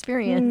near-death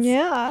experience.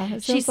 Yeah.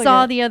 it She sounds like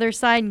saw it. the other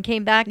side and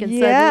came back and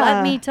said, Yeah.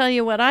 "Let me tell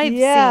you what I've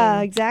Yeah,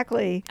 seen."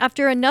 exactly.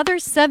 After another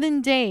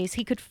 7 days,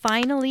 he could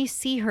finally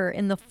see her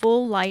in the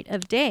full light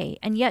of day,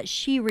 and yet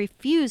she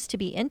refused to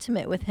be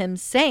intimate with him,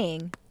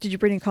 saying, Did you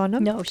bring a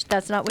condom? no,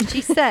 that's not what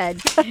she said.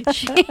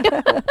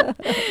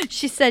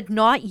 She said,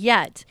 "Not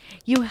yet.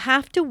 You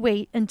have to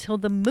wait until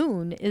the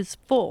moon is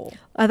full."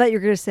 I thought you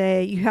were going to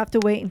say you have to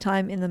wait until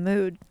I'm in the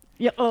mood,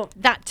 Yeah, oh,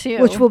 that too.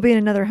 which will be in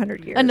another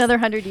 100 years. Another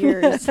 100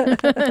 years.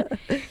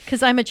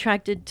 Because I'm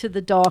attracted to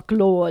the Dark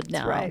Lord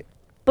now. right.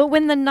 But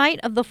when the night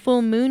of the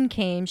full moon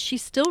came, she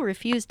still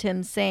refused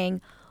him,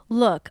 saying,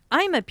 "Look,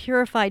 I'm a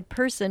purified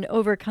person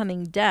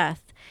overcoming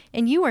death,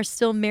 and you are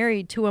still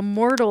married to a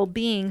mortal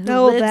being who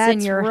No, lives that's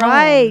in your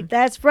right. home."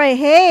 That's right.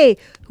 Hey,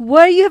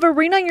 what do you have a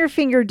ring on your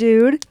finger,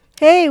 dude?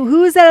 Hey,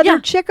 who's that other Yeah.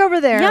 chick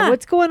over there? Yeah.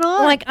 What's going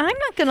on? Like, I'm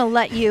not going to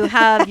let you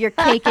have your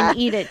cake and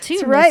eat it too,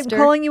 That's right. mister.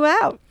 I'm calling you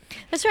out.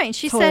 That's right. And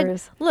she It's said,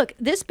 hilarious. "Look,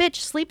 this bitch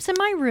sleeps in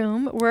my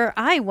room where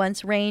I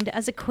once reigned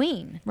as a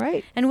queen."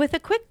 Right. And with a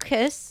quick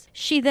kiss,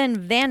 she then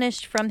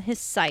vanished from his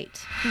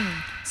sight.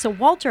 So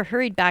Walter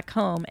hurried back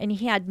home, and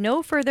he had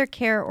no further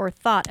care or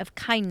thought of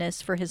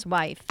kindness for his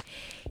wife.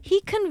 He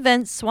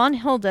convinced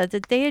Swanhilda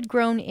that they had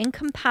grown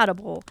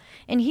incompatible,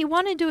 and he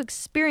wanted to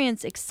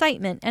experience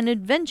excitement and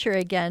adventure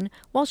again,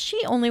 while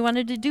she only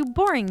wanted to do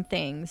boring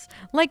things,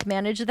 like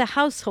manage the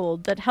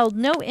household that held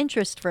no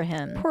interest for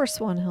him. Poor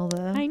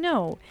Swanhilda. I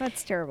know.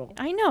 That's terrible.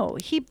 I know.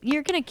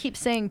 You're going to keep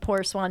saying poor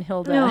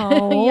Swanhilda.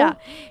 No. Yeah.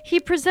 He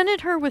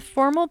presented her with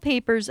formal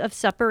papers of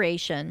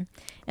separation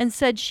and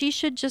said she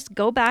should just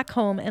go back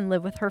home and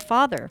live with her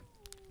father.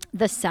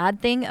 The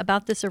sad thing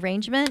about this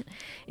arrangement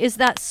is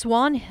that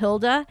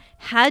Swanhilda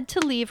had to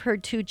leave her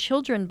 2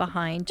 children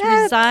behind to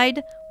That's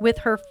reside with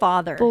her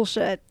father.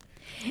 Bullshit.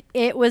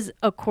 It was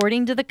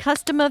according to the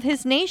custom of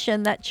his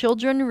nation that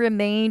children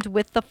remained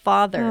with the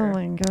father. Oh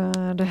my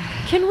God.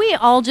 Can we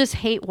all just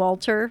hate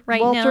Walter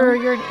right now? Walter,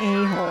 you're an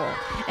a-hole.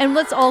 And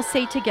let's all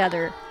say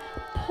together,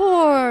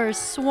 Poor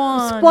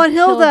Swanhilda.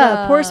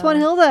 Swanhilda. Poor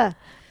Swanhilda.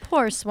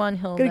 Poor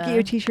Swanhilda. Gonna get you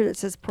a T-shirt that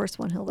says "Poor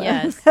Swanhilda."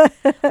 Yes.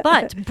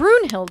 But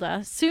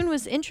Brunhilde soon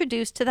was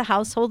introduced to the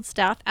household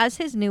staff as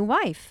his new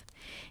wife.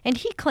 And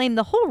he claimed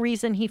the whole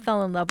reason he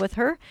fell in love with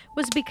her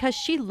was because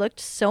she looked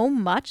so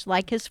much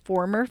like his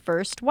former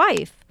first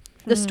wife.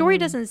 The story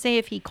doesn't say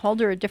if he called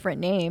her a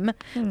different name,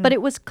 but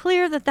it was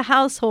clear that the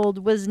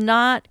household was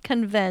not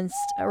convinced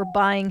or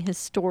buying his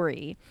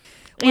story.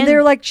 When they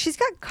were like, she's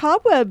got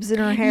cobwebs in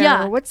her hair.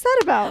 Yeah. What's that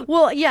about?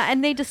 Well, yeah,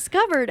 and they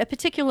discovered a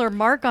particular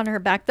mark on her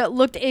back that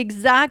looked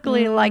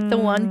exactly like the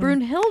one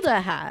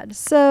Brunhilde had.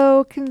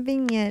 So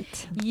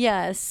convenient.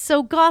 Yes,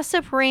 so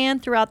gossip ran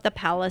throughout the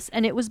palace,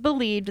 and it was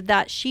believed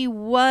that she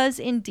was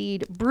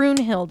indeed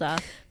Brunhilde,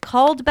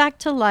 called back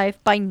to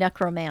life by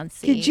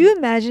necromancy. Could you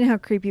imagine how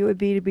creepy it would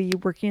be to be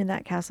working in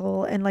that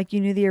castle and like you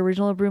knew the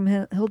original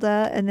Brunhilde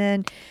and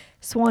then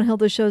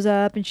Swanhilda shows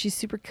up and she's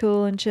super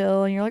cool and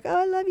chill and you're like, oh,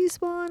 I love you,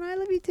 Swan. I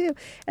love you too.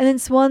 And then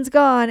Swan's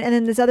gone and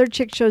then this other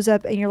chick shows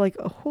up and you're like,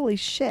 oh, holy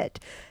shit.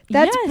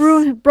 That's Yes.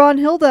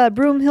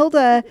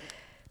 Brunhilde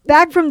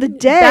back from the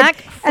dead.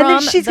 Back and then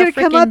from she's the going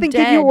to come up freaking and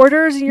give you dead.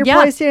 orders and you're Yeah.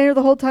 probably standing there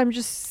the whole time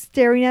just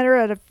staring at her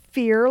out of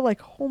fear.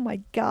 Like, oh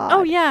my God.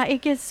 Oh, yeah,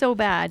 it gets so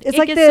bad. It's it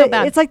like gets so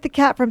bad. it's like the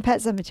cat from Pet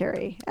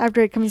Cemetery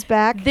after it comes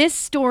back. This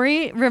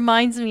story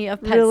reminds me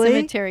of Pet Really?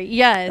 Cemetery.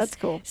 Yes. That's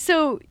cool.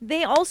 So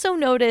they also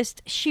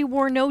noticed she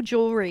wore no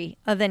jewelry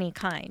of any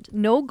kind.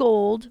 No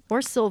gold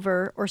or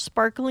silver or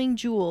sparkling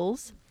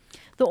jewels.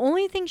 The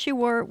only thing she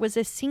wore was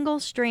a single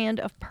strand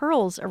of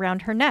pearls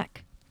around her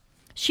neck.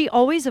 She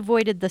always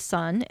avoided the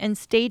sun and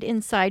stayed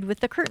inside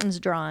with the curtains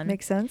drawn.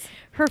 Makes sense.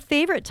 Her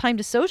favorite time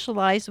to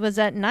socialize was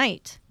at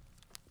night.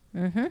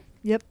 Mm-hmm.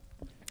 Yep.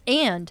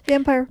 And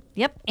Vampire.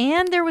 Yep.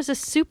 And there was a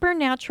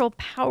supernatural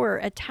power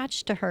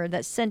attached to her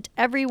that sent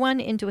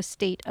everyone into a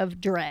state of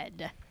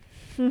dread.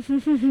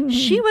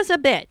 She was a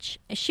bitch.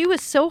 She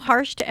was so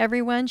harsh to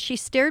everyone. She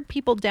stared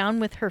people down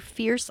with her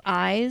fierce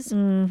eyes.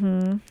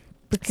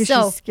 Because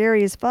So- she's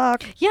scary as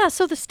fuck. Yeah,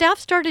 so the staff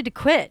started to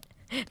quit.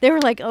 They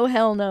were like, oh,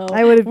 hell no.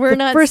 I would have. We're The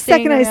not first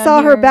staying second I around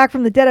saw her here." back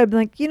from the dead, I'd be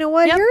like, you know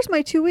what? Yep. Here's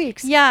my 2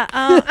 weeks. Yeah,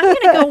 I'm going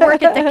to go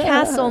work at the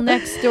castle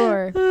next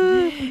door.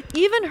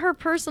 Even her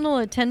personal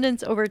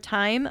attendants over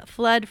time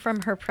fled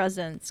from her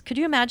presence. Could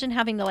you imagine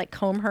having to like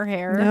comb her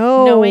hair?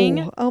 No.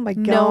 Knowing, Oh my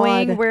God.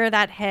 knowing where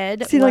that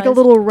head See, was. like a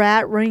little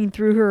rat running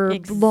through her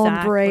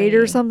long braid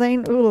or Exactly.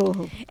 something.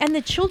 Ooh. And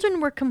the children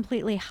were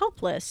completely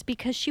helpless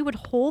because she would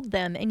hold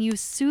them and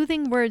use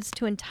soothing words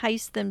to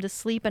entice them to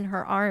sleep in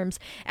her arms,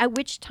 at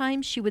which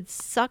time she would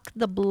suck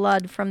the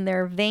blood from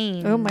their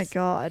veins. Oh my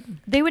God.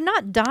 They would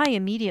not die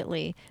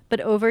immediately,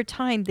 but over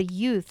time the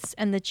youths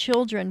and the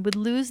children would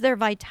lose their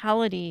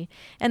vitality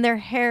and their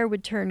hair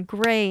would turn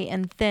gray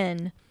and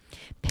thin.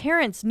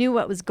 Parents knew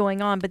what was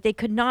going on, but they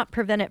could not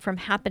prevent it from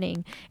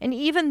happening. And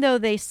even though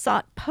they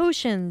sought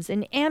potions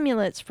and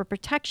amulets for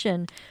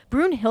protection,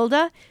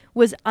 Brunhilde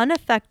was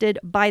unaffected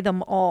by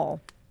them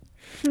all.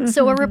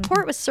 So a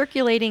report was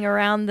circulating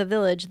around the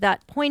village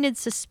that pointed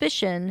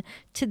suspicion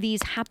to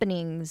these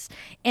happenings,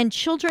 and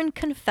children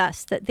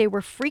confessed that they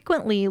were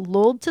frequently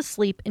lulled to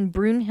sleep in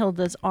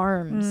Brunhilde's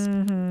arms.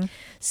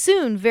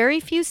 Soon, very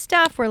few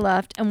staff were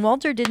left, and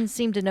Walter didn't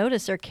seem to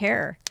notice or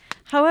care.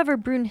 However,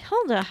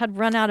 Brunhilde had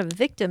run out of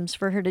victims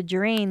for her to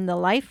drain the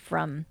life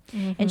from,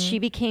 and she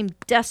became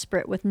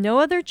desperate with no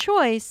other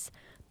choice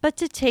but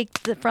to take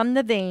from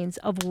the veins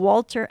of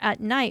Walter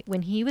at night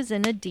when he was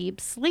in a deep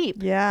sleep.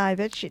 Yeah, I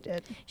bet she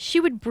did. She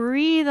would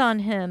breathe on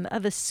him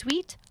of a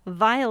sweet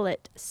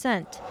violet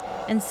scent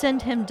and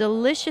send him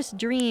delicious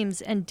dreams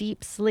and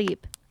deep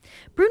sleep.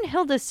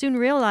 Brunhilde soon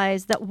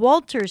realized that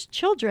Walter's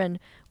children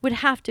would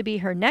have to be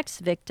her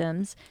next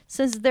victims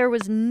since there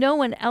was no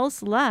one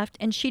else left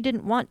and she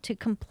didn't want to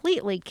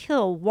completely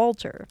kill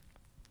Walter.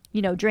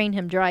 You know, drain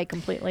him dry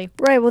completely.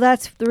 Right. Well,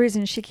 that's the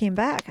reason she came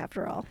back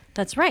after all.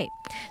 That's right.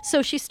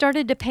 So she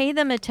started to pay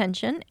them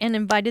attention and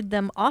invited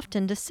them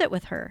often to sit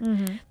with her.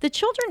 The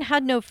children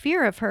had no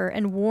fear of her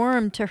and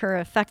warmed to her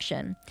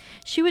affection.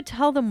 She would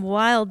tell them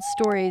wild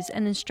stories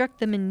and instruct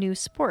them in new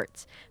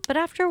sports. But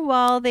after a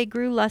while, they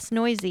grew less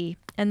noisy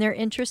and their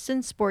interest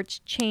in sports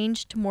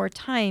changed to more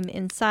time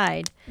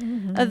inside.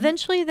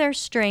 Eventually, their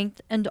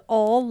strength and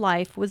all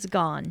life was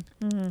gone.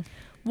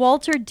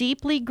 Walter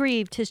deeply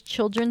grieved his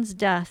children's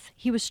death.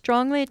 He was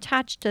strongly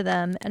attached to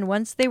them, and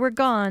once they were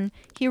gone,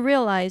 he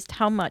realized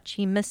how much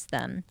he missed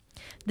them.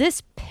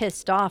 This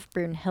pissed off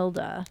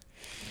Brunhilde.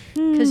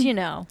 Because, you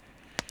know,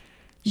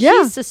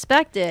 Yeah. she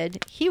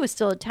suspected he was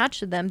still attached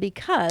to them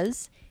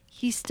because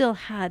he still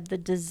had the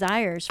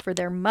desires for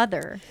their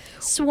mother,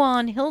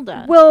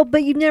 Swanhilde. Well,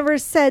 but you never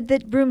said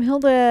that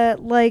Broomhilda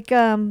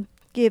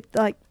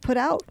put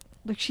out.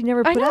 Like she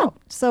never I put know. out.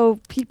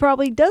 So he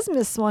probably does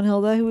miss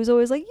Swanhilda, who was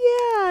always like,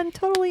 yeah, I'm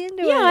totally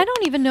into it. Yeah, I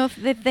don't even know if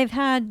they've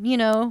had, you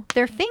know,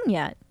 their thing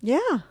yet.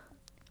 Yeah.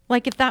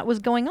 Like if that was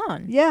going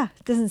on. Yeah.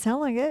 Doesn't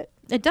sound like it.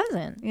 It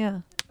doesn't.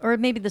 Yeah. Or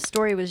maybe the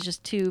story was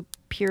just too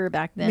pure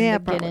back then Yeah, to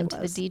get probably into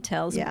was. the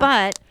details. Yeah.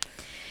 But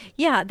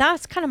yeah,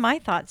 that's kind of my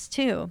thoughts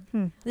too.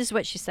 This is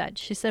what she said.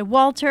 She said,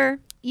 Walter,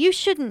 you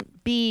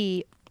shouldn't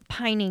be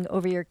pining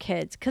over your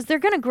kids because they're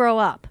going to grow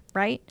up,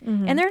 right?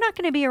 And they're not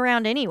going to be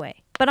around anyway.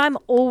 But I'm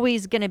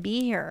always going to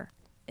be here.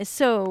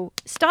 So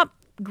stop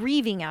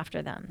grieving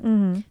after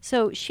them.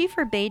 So she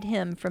forbade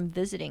him from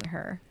visiting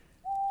her.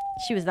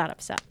 She was that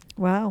upset.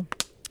 Wow.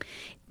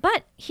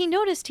 But he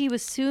noticed he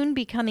was soon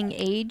becoming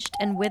aged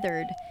and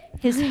withered.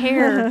 His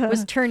hair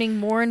was turning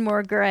more and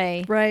more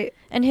gray. Right.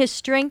 And his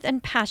strength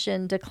and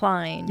passion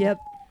declined. Yep.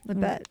 I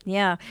bet.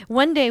 Yeah.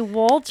 One day,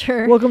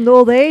 Walter... Welcome to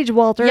old age,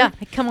 Walter. Yeah,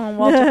 come on,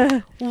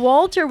 Walter.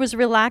 Walter was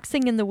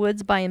relaxing in the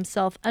woods by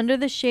himself under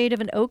the shade of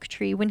an oak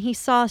tree when he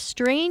saw a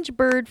strange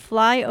bird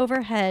fly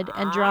overhead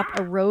and drop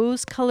a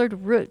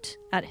rose-colored root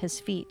at his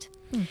feet.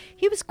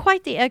 He was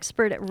quite the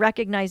expert at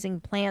recognizing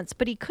plants,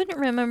 but he couldn't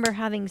remember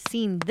having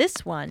seen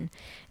this one,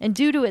 and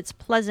due to its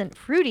pleasant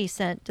fruity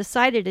scent,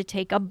 decided to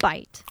take a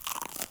bite.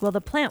 Well,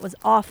 the plant was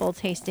awful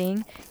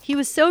tasting. He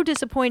was so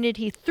disappointed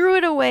he threw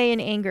it away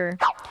in anger.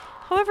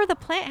 However, the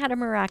plant had a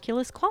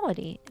miraculous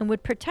quality and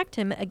would protect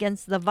him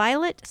against the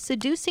violet,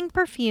 seducing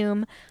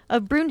perfume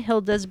of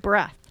Brunhilde's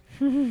breath.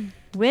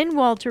 When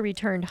Walter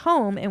returned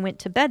home and went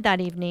to bed that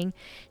evening,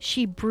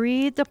 she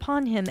breathed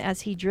upon him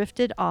as he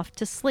drifted off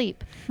to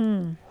sleep.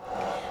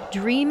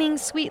 Dreaming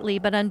sweetly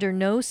but under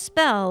no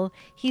spell,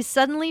 he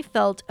suddenly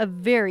felt a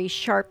very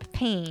sharp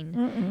pain.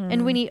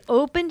 And when he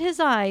opened his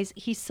eyes,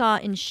 he saw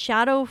in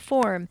shadow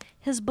form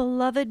his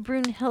beloved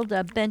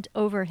Brunhilde bent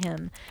over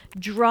him,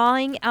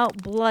 drawing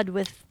out blood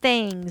with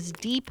fangs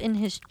deep in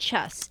his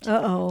chest.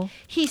 Uh-oh.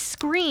 He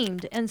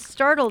screamed and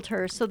startled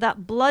her so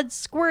that blood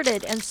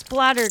squirted and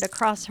splattered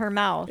across her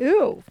mouth.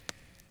 Ooh.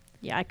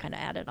 Yeah, I kind of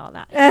added all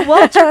that.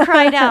 Walter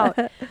cried out,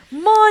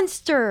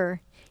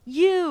 "Monster!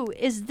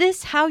 Is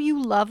this how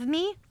you love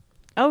me?"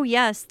 "Oh,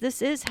 yes,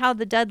 this is how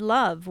the dead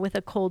love," with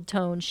a cold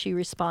tone, she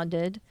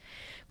responded.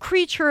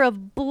 "Creature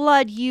of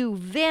blood, you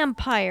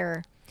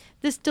vampire!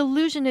 This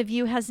delusion of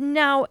you has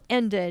now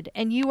ended,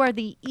 and you are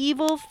the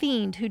evil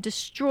fiend who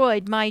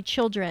destroyed my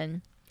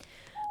children."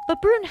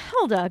 But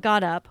Brunhilde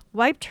got up,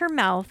 wiped her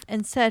mouth,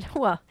 and said,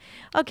 "Well,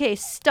 okay,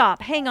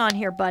 stop. Hang on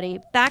here, buddy.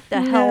 Back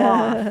the hell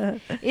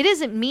off. It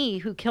isn't me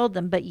who killed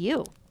them, but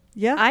you.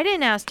 Yeah. I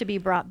didn't ask to be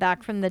brought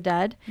back from the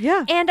dead.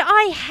 Yeah. And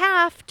I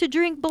have to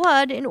drink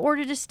blood in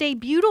order to stay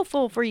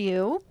beautiful for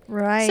you.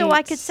 Right. So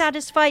I could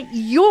satisfy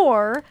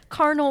your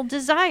carnal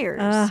desires.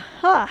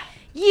 Uh-huh.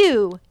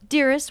 You,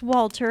 dearest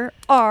Walter,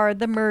 are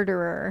the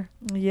murderer."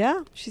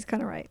 Yeah, she's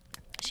kind of right.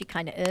 She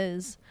kind of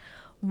is.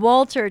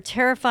 Walter,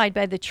 terrified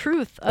by the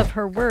truth of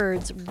her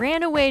words,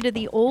 ran away to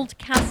the old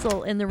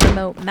castle in the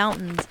remote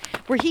mountains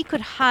where he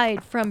could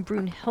hide from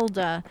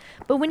Brunhilde.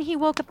 But when he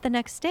woke up the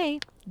next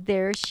day,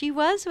 there she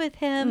was with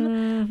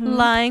him,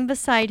 lying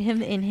beside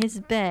him in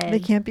his bed. They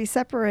can't be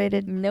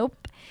separated.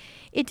 Nope.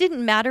 It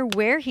didn't matter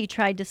where he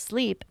tried to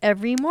sleep.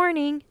 Every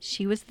morning,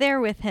 she was there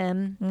with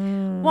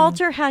him.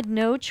 Walter had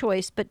no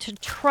choice but to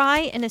try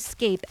and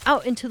escape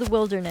out into the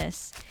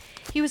wilderness.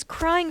 He was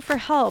crying for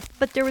help,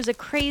 but there was a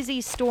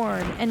crazy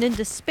storm, and in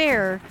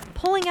despair,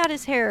 pulling out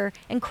his hair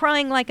and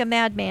crying like a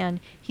madman,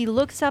 he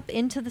looks up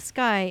into the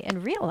sky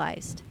and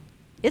realized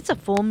it's a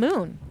full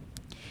moon.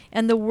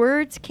 And the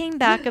words came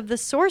back of the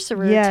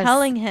sorcerer Yes.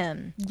 telling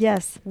him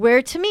Yes.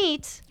 where to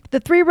meet. The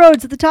 3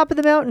 roads at the top of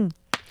the mountain.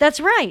 That's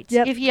right,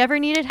 Yep. if he ever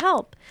needed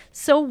help.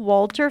 So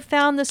Walter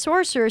found the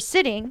sorcerer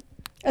sitting,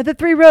 At the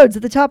 3 roads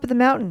at the top of the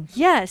mountain.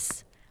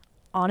 yes,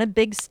 on a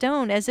big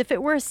stone, as if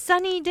it were a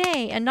sunny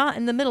day and not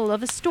in the middle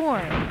of a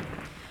storm.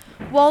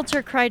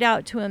 Walter cried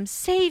out to him,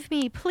 "Save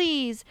me,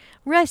 please.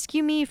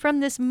 Rescue me from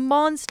this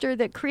monster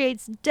that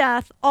creates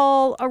death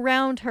all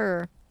around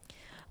her."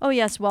 "Oh,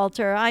 yes,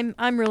 Walter,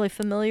 I'm really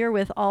familiar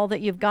with all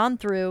that you've gone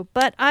through,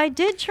 but I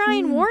did try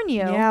and warn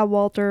you. Yeah,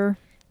 Walter.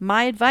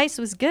 My advice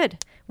was good.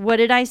 What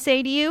did I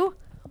say to you?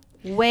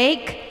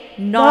 Wake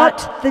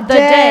not the the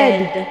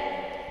dead." dead.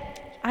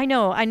 I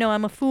know,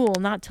 I'm a fool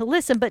not to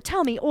listen, but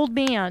tell me, old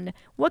man,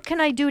 what can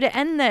I do to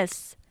end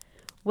this?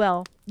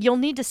 "Well, you'll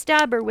need to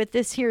stab her with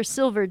this here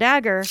silver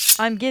dagger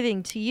I'm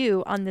giving to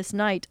you on this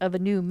night of a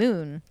new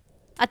moon.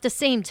 At the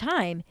same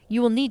time,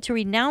 you will need to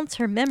renounce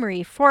her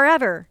memory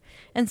forever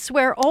and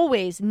swear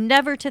always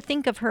never to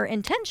think of her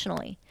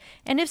intentionally.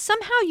 And if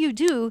somehow you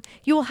do,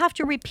 you will have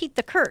to repeat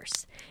the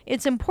curse.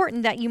 It's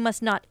important that you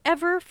must not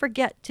ever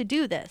forget to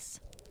do this."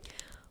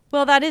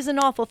 "Well, that is an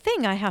awful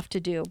thing I have to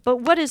do, but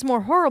what is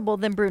more horrible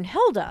than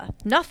Brunhilde?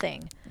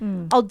 Nothing.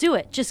 I'll do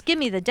it. Just give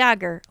me the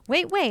dagger."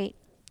 Wait.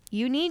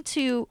 You need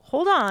to,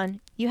 hold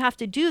on. You have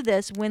to do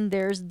this when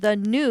there's the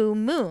new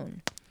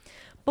moon."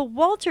 But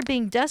Walter,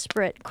 being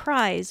desperate,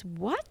 cries,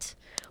 "What?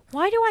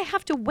 Why do I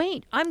have to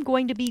wait? I'm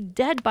going to be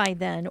dead by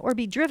then or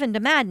be driven to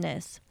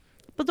madness."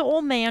 But the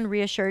old man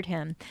reassured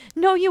him.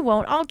 "No, you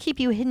won't. I'll keep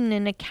you hidden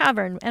in a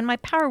cavern, and my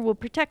power will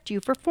protect you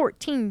for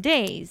 14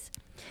 days.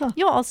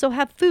 You'll also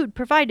have food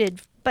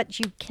provided, but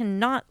you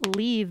cannot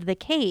leave the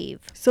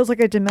cave." So it's like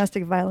a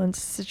domestic violence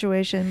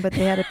situation, but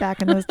they had it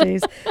back in those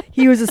days.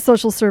 He was a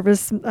social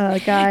service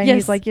guy, and Yes.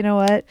 he's like, you know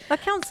what? A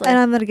counselor. And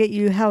I'm going to get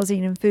you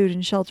housing and food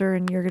and shelter,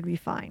 and you're going to be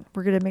fine.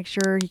 We're going to make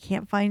sure he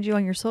can't find you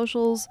on your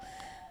socials.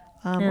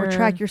 or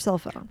track your cell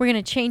phone. We're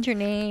going to change your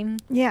name.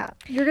 Yeah,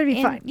 you're going to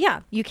be And, fine.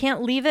 yeah, you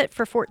can't leave it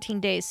for 14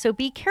 days. So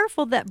be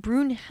careful that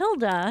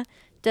Brunhilde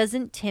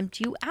doesn't tempt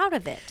you out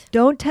of it.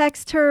 Don't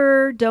text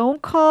her.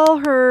 Don't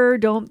call her.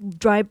 Don't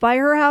drive by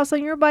her house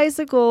on your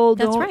bicycle.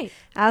 That's Don't right.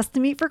 ask to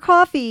meet for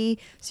coffee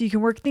so you can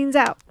work things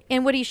out.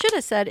 And what he should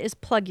have said is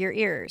plug your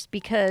ears,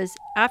 because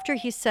after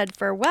he said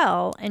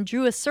farewell and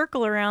drew a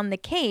circle around the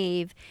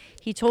cave,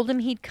 he told him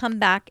he'd come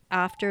back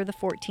after the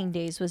 14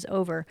 days was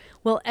over.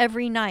 Well,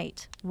 every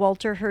night,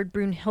 Walter heard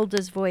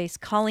Brunhilde's voice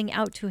calling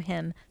out to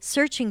him,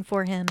 searching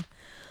for him.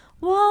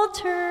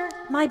 Walter,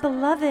 my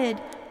beloved,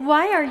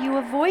 why are you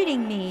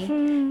avoiding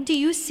me? Do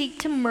you seek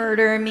to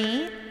murder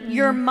me?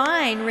 You're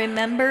mine,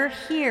 remember,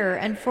 here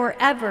and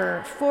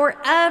forever,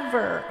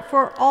 forever,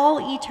 for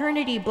all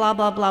eternity, blah,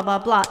 blah, blah, blah,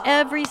 blah,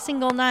 every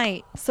single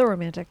night. So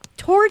romantic.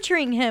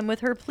 Torturing him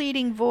with her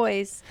pleading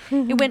voice.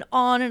 It went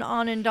on and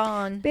on and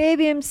on.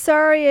 Baby, I'm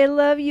sorry. I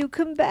love you.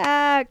 Come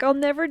back. I'll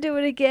never do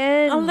it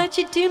again. I'll let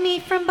you do me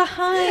from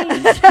behind.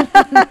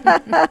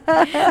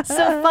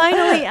 So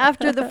finally,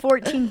 after the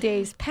 14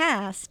 days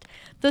passed,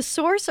 the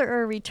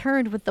sorcerer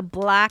returned with the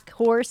black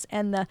horse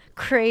and the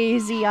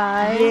crazy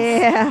eyes.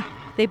 Yeah.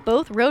 They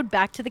both rode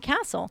back to the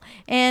castle,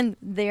 and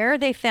there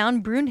they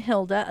found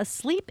Brunhilde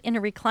asleep in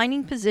a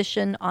reclining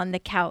position on the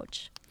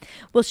couch.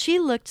 Well, she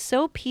looked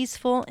so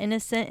peaceful,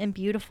 innocent, and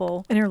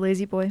beautiful. And her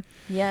lazy boy.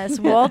 Yes,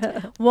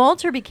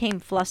 Walter became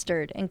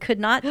flustered and could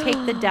not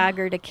take the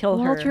dagger to kill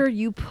her. Walter,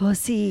 you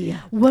pussy.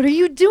 "What are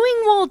you doing,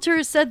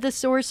 Walter?" said the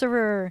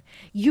sorcerer.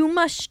 "You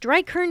must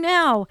strike her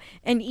now,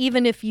 and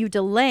even if you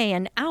delay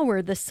an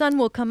hour, the sun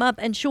will come up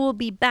and she will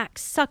be back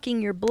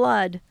sucking your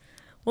blood."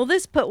 Well,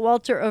 this put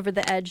Walter over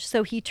the edge,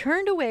 so he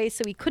turned away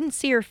so he couldn't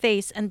see her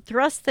face and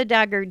thrust the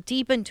dagger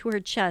deep into her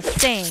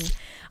chest, saying,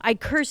 "I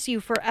curse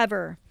you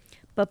forever."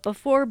 But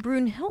before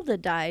Brunhilde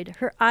died,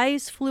 her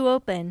eyes flew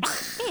open,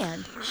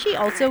 and she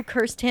also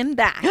cursed him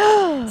back,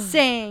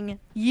 saying,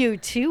 "You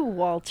too,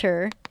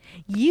 Walter.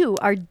 You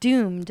are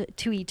doomed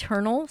to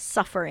eternal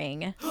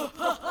suffering."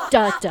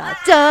 Da, da,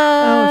 da.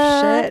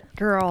 Oh, shit,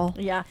 girl.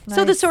 Yeah.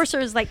 So the Nice.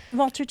 sorcerer is like,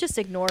 "Walter, just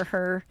ignore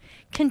her.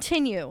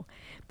 Continue.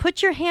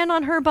 Put your hand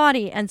on her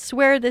body and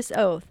swear this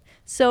oath."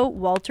 So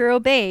Walter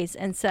obeys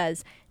and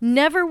says,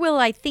 "Never will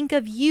I think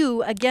of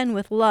you again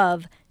with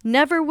love.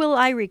 Never will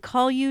I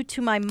recall you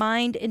to my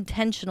mind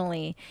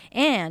intentionally.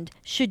 And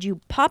should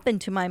you pop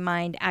into my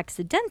mind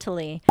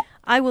accidentally,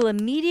 I will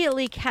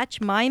immediately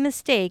catch my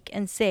mistake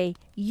and say,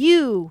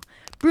 'You,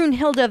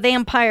 Brunhilde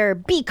vampire,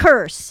 be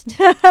cursed.'"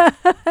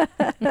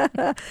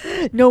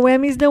 No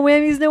whammies, no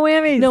whammies, no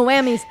whammies. No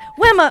whammies.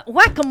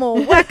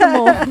 Whack-a-mole,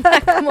 whack-a-mole,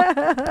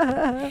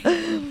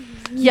 whack-a-mole.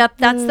 Yep,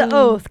 that's the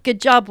oath. Good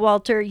job,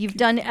 Walter. You've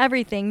done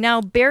everything. Now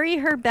bury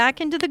her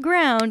back into the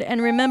ground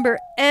and remember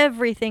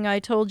everything I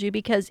told you,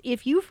 because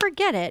if you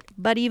forget it,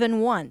 but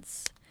even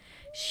once,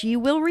 she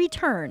will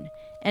return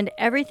and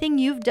everything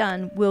you've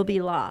done will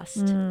be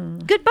lost.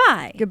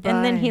 Goodbye. Goodbye.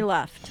 And then he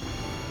left.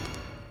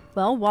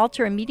 Well,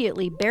 Walter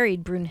immediately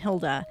buried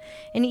Brunhilde,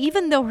 and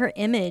even though her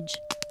image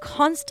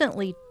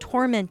constantly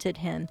tormented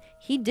him,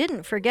 he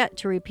didn't forget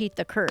to repeat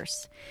the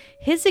curse.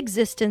 His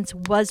existence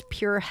was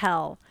pure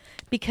hell,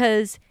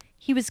 because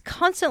he was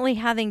constantly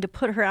having to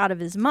put her out of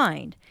his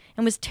mind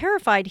and was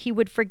terrified he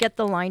would forget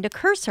the line to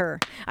curse her.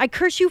 "I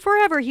curse you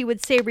forever," he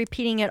would say,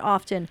 repeating it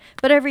often.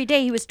 But every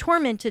day he was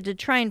tormented to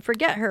try and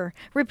forget her,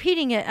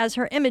 repeating it as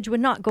her image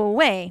would not go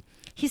away.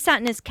 He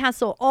sat in his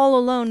castle all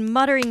alone,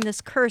 muttering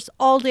this curse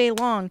all day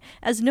long,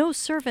 as no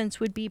servants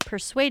would be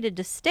persuaded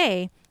to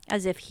stay,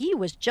 as if he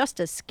was just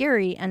as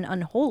scary and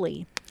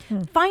unholy.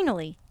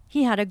 Finally,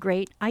 he had a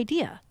great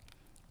idea: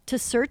 to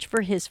search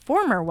for his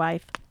former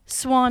wife,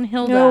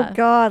 Swanhilde. Oh,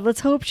 God. Let's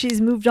hope she's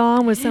moved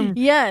on with some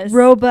Yes.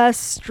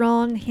 robust,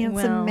 strong,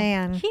 handsome Well,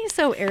 man. He's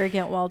so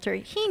arrogant, Walter.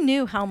 He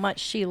knew how much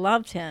she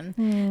loved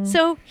him.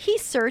 So he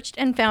searched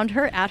and found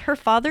her at her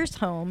father's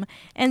home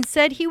and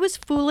said he was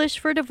foolish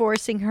for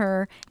divorcing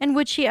her, and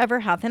would she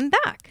ever have him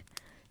back?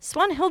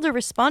 Swanhilde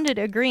responded,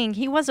 agreeing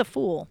he was a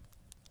fool,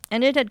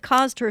 and it had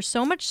caused her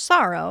so much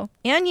sorrow.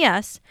 And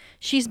yes,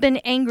 she's been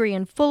angry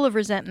and full of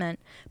resentment.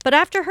 But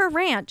after her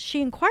rant,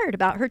 she inquired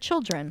about her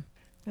children.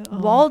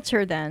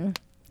 Walter then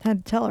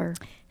Had to tell her.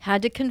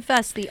 had to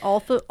confess the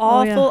awful,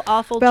 Oh, yeah.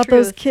 awful About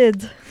truth those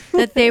kids.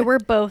 that they were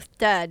both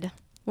dead.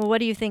 Well, what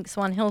do you think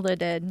Swanhilde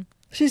did?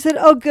 She said,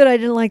 "Oh, good. I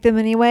didn't like them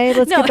anyway.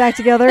 Let's No. get back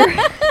together."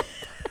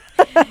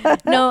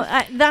 No,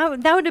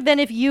 that would have been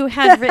if you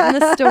had written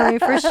the story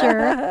for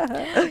sure.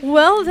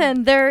 Well,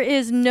 then, there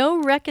is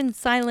no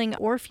reconciling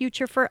or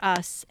future for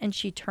us, and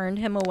she turned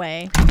him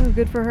away. Oh,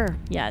 good for her.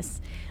 Yes.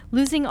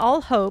 Losing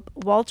all hope,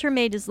 Walter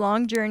made his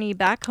long journey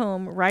back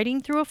home,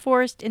 riding through a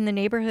forest in the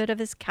neighborhood of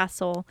his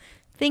castle,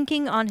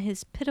 thinking on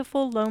his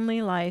pitiful,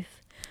 lonely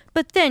life.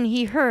 But then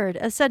he heard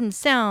a sudden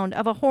sound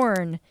of a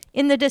horn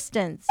in the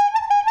distance.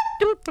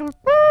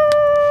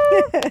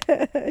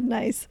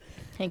 Nice.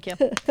 Thank you.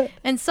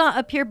 And saw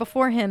appear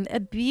before him a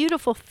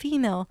beautiful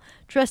female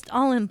dressed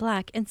all in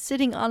black and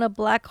sitting on a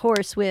black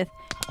horse with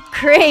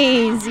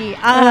crazy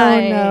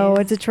eyes. Oh no,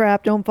 it's a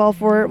trap. Don't fall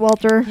for it,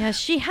 Walter. Yeah,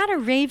 she had a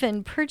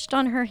raven perched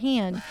on her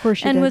hand. Of course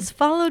she and did. was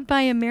followed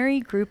by a merry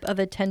group of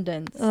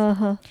attendants.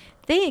 Uh-huh.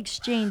 They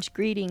exchanged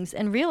greetings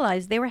and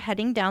realized they were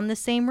heading down the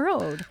same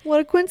road. What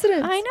a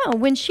coincidence. I know.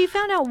 When she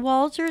found out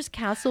Walter's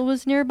castle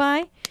was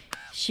nearby,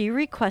 she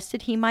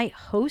requested he might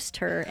host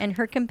her and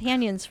her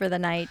companions for the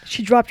night.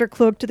 She dropped her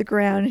cloak to the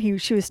ground.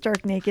 She was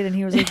stark naked, and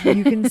he was like,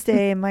 "You can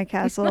stay in my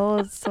castle.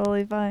 It's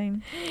totally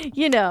fine."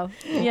 You know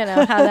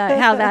how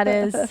that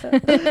is.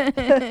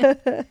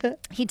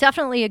 He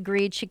definitely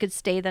agreed she could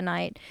stay the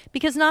night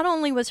because not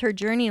only was her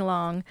journey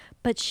long,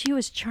 but she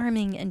was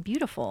charming and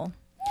beautiful.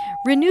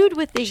 Renewed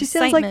with the She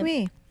excitement. sounds like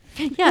me.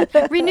 Yeah,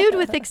 renewed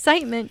with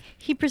excitement,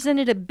 he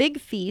presented a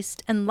big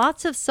feast and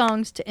lots of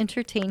songs to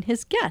entertain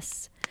his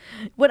guests.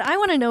 What I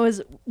want to know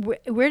is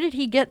where did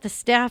he get the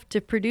staff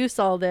to produce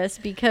all this?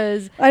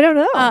 Because I don't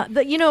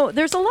know.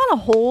 there's a lot of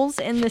holes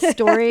in this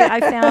story I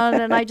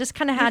found, and I just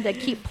kind of had to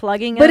keep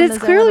plugging But them. it's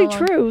as I clearly went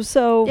along. true.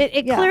 So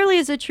It yeah. clearly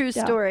is a true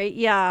Yeah. story.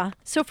 Yeah.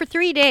 So for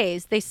 3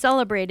 days, they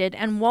celebrated,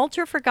 and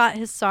Walter forgot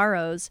his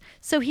sorrows.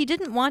 So he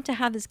didn't want to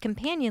have his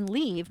companion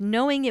leave,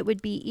 knowing it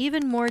would be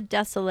even more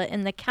desolate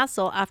in the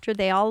castle after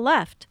they all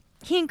left.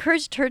 He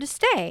encouraged her to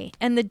stay,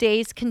 and the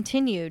days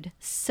continued.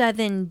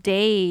 7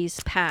 days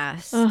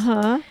passed.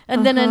 And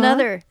then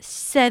another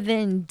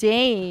 7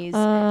 days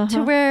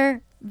to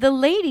where the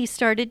lady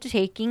started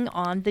taking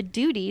on the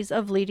duties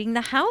of leading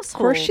the household. Of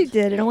course she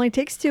did. It only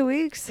takes 2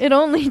 weeks. It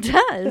only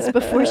does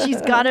before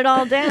she's got it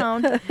all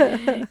down.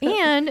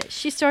 And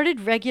she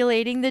started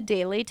regulating the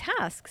daily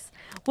tasks.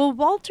 Well,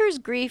 Walter's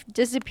grief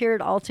disappeared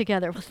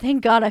altogether. Well,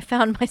 thank God I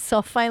found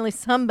myself finally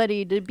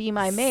somebody to be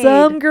my maid.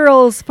 Some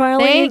girl's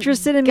finally Thank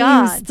interested in me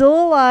God. who's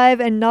still alive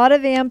and not a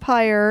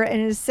vampire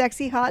and is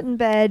sexy hot in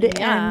bed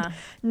Yeah. and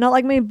not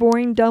like my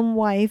boring dumb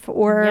wife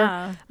or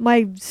Yeah.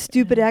 my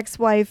stupid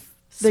ex-wife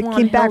that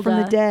came back from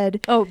the Swanhilda.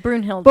 dead. Oh,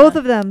 Brunhilde. Both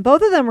of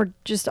them were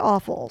just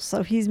awful.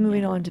 So he's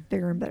moving on to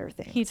bigger and better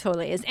things. He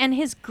totally is. And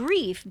his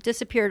grief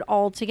disappeared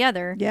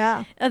altogether.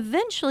 Yeah.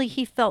 Eventually,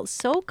 he felt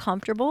so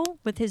comfortable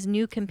with his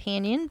new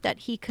companion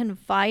that he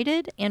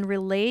confided and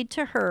relayed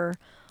to her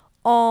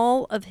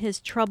all of his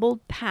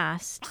troubled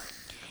past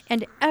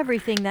and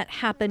everything that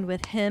happened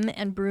with him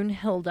and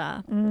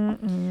Brunhilde.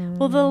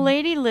 Well, the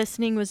lady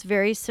listening was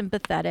very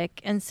sympathetic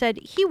and said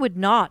he would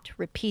not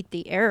repeat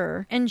the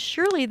error, and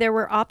surely there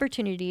were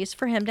opportunities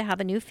for him to have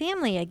a new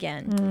family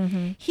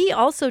again. He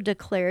also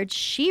declared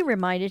she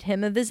reminded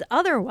him of his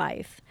other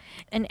wife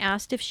and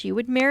asked if she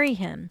would marry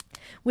him.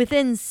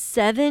 Within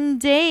 7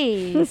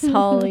 days,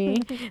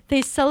 Holly,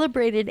 they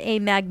celebrated a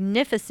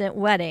magnificent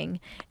wedding,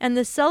 and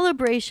the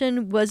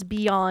celebration was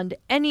beyond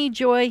any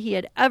joy he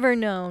had ever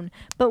known.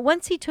 But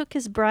once he took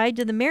his bride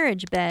to the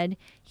marriage bed,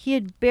 he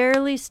had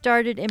barely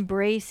started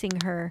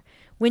embracing her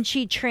when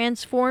she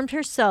transformed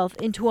herself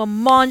into a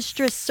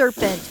monstrous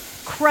serpent,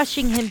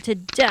 crushing him to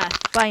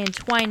death by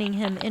entwining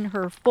him in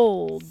her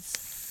folds.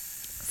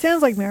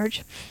 Sounds like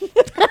marriage.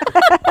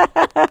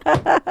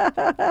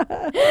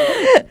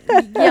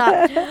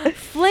 Yeah.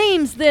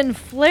 Flames then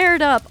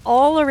flared up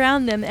all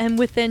around them, and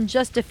within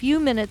just a few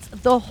minutes,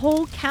 the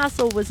whole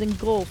castle was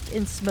engulfed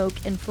in smoke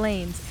and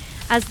flames.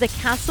 As the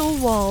castle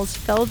walls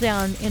fell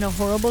down in a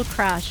horrible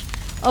crash,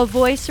 a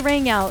voice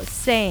rang out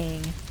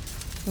saying,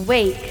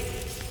 "Wake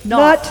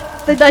not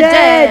the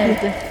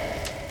dead."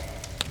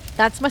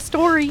 That's my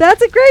story.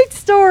 That's a great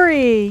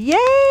story.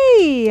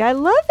 Yay. I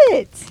love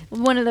it.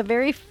 One of the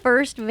very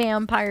first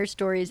vampire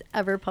stories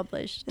ever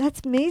published.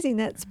 That's amazing.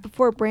 That's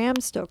before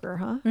Bram Stoker,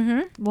 huh?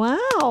 Mm-hmm.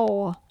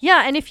 Wow.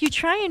 Yeah, and if you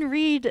try and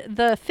read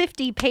the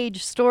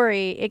 50-page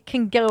story, it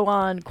can go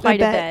on quite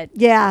a bit.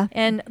 Yeah.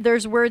 And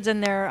there's words in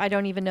there I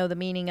don't even know the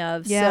meaning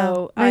of. Yeah.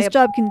 So Nice I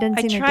job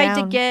condensing I it tried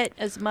to down. get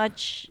as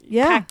much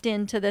Yeah. packed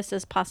into this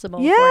as possible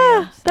for Yeah,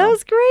 you. that So,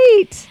 was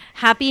great.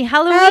 happy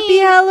Halloween. Happy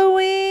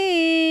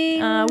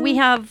Halloween.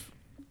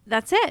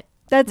 That's it.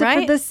 That's it right?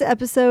 for this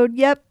episode.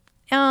 Yep.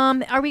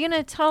 Are we going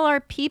to tell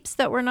our peeps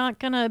that we're not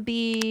going to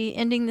be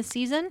ending the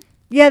season?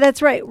 Yeah,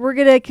 that's right. We're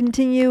going to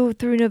continue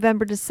through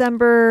November,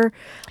 December.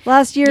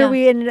 Last year Yeah.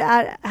 we ended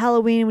at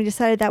Halloween and we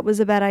decided that was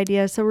a bad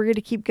idea. So we're going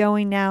to keep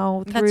going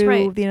now That's through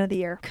right. the end of the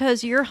year.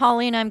 Because you're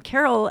Holly and I'm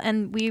Carol,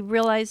 and we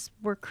realize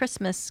we're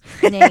Christmas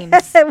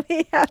names.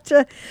 We have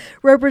to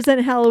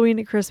represent Halloween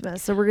at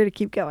Christmas. So we're going to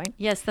keep going.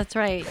 Yes, that's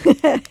right.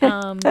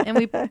 And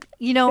we,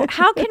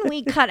 how can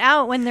we cut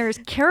out when there's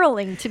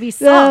caroling to be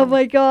sung? Oh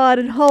my God.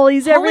 And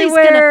Holly's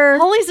everywhere.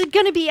 Holly's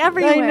gonna be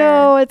everywhere. I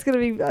know. It's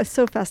going to be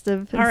so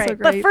festive. All and right, so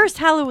but great. first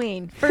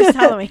Halloween. First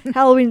Halloween.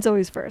 Halloween's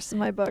always first in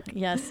my book.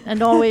 Yes,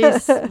 and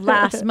always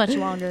lasts much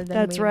longer than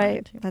That's we right. want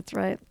it to. That's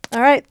right.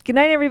 All right. Good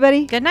night,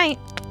 everybody. Good night.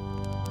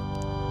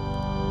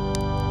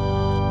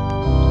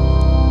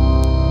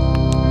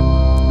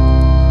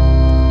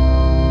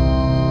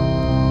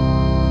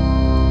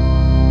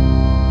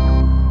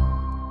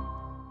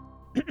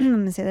 I'm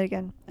going to say that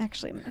again.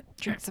 Actually, I'm going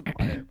to drink some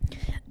water.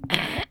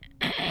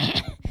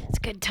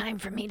 good time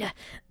for me to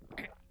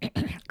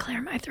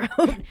clear my throat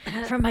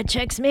from my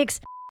Chex Mix.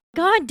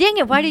 God dang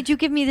it, why did you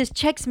give me this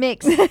Chex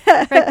Mix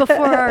right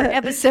before our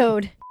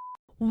episode?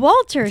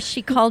 Walter,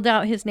 she called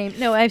out his name.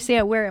 No, I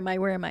say, where am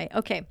I?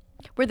 Okay.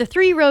 Where the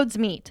three roads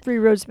meet. Three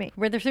roads meet.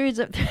 Where the three roads...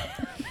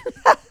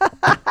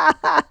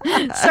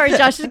 Sorry,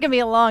 Josh, this is going to be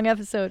a long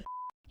episode.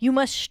 You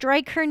must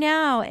strike her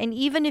now, and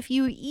even if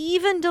you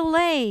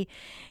delay...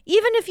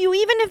 Even if you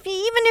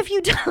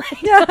delay...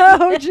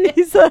 Oh,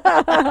 jeez.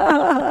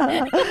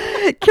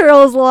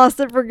 Carol has lost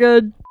it for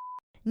good.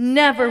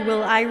 Never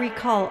will I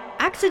recall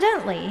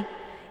accidentally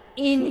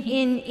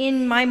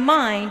in my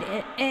mind,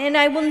 and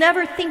I will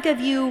never think of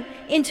you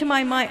into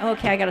my mind.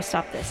 Okay, I gotta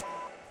stop this.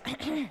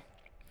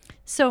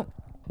 So,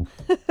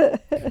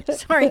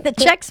 sorry, the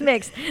Chex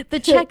Mix.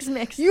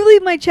 You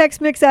leave my Chex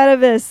Mix out of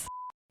this.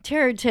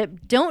 Terror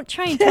tip, don't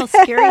try and tell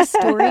scary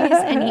stories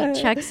and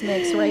eat Chex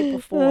Mix right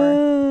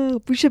before.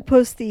 We should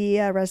post the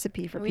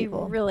recipe for We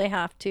people. really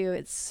have to.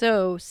 It's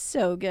so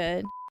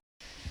good.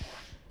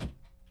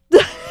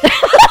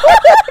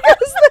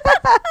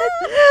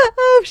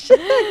 Oh, shit.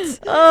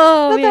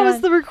 Oh, I thought that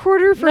was the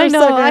recorder for I a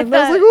know. second. I was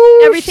thought like,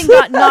 oh, everything shit.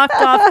 got knocked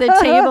off the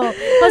table.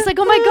 I was like,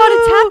 oh my God,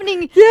 it's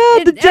happening.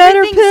 Yeah, the dead are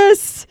Everything's-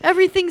 pissed.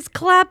 Everything's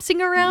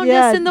collapsing around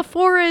Yeah. us in the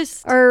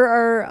forest.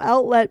 Our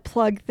outlet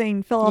plug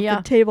thing fell off Yeah.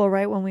 the table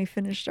right when we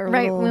finished our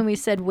Right little... when we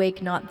said,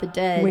 wake not the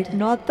dead. Wake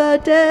not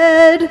the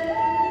dead.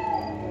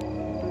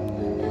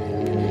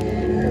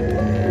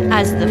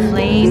 As the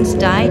flames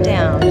die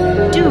down,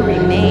 do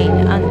remain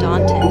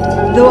undaunted.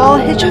 Though all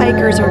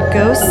hitchhikers are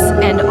ghosts,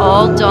 And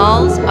all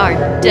dolls are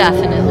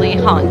definitely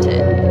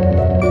haunted.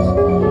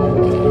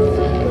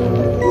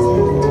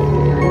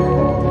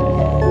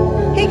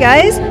 hey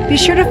guys, be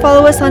sure to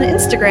follow us on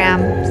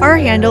Instagram. Our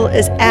handle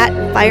is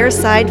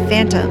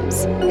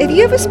 @FiresidePhantoms. If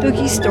you have a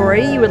spooky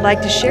story you would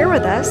like to share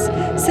with us,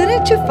 send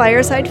it to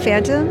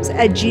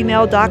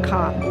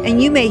firesidephantoms@gmail.com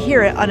and you may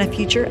hear it on a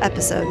future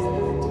episode.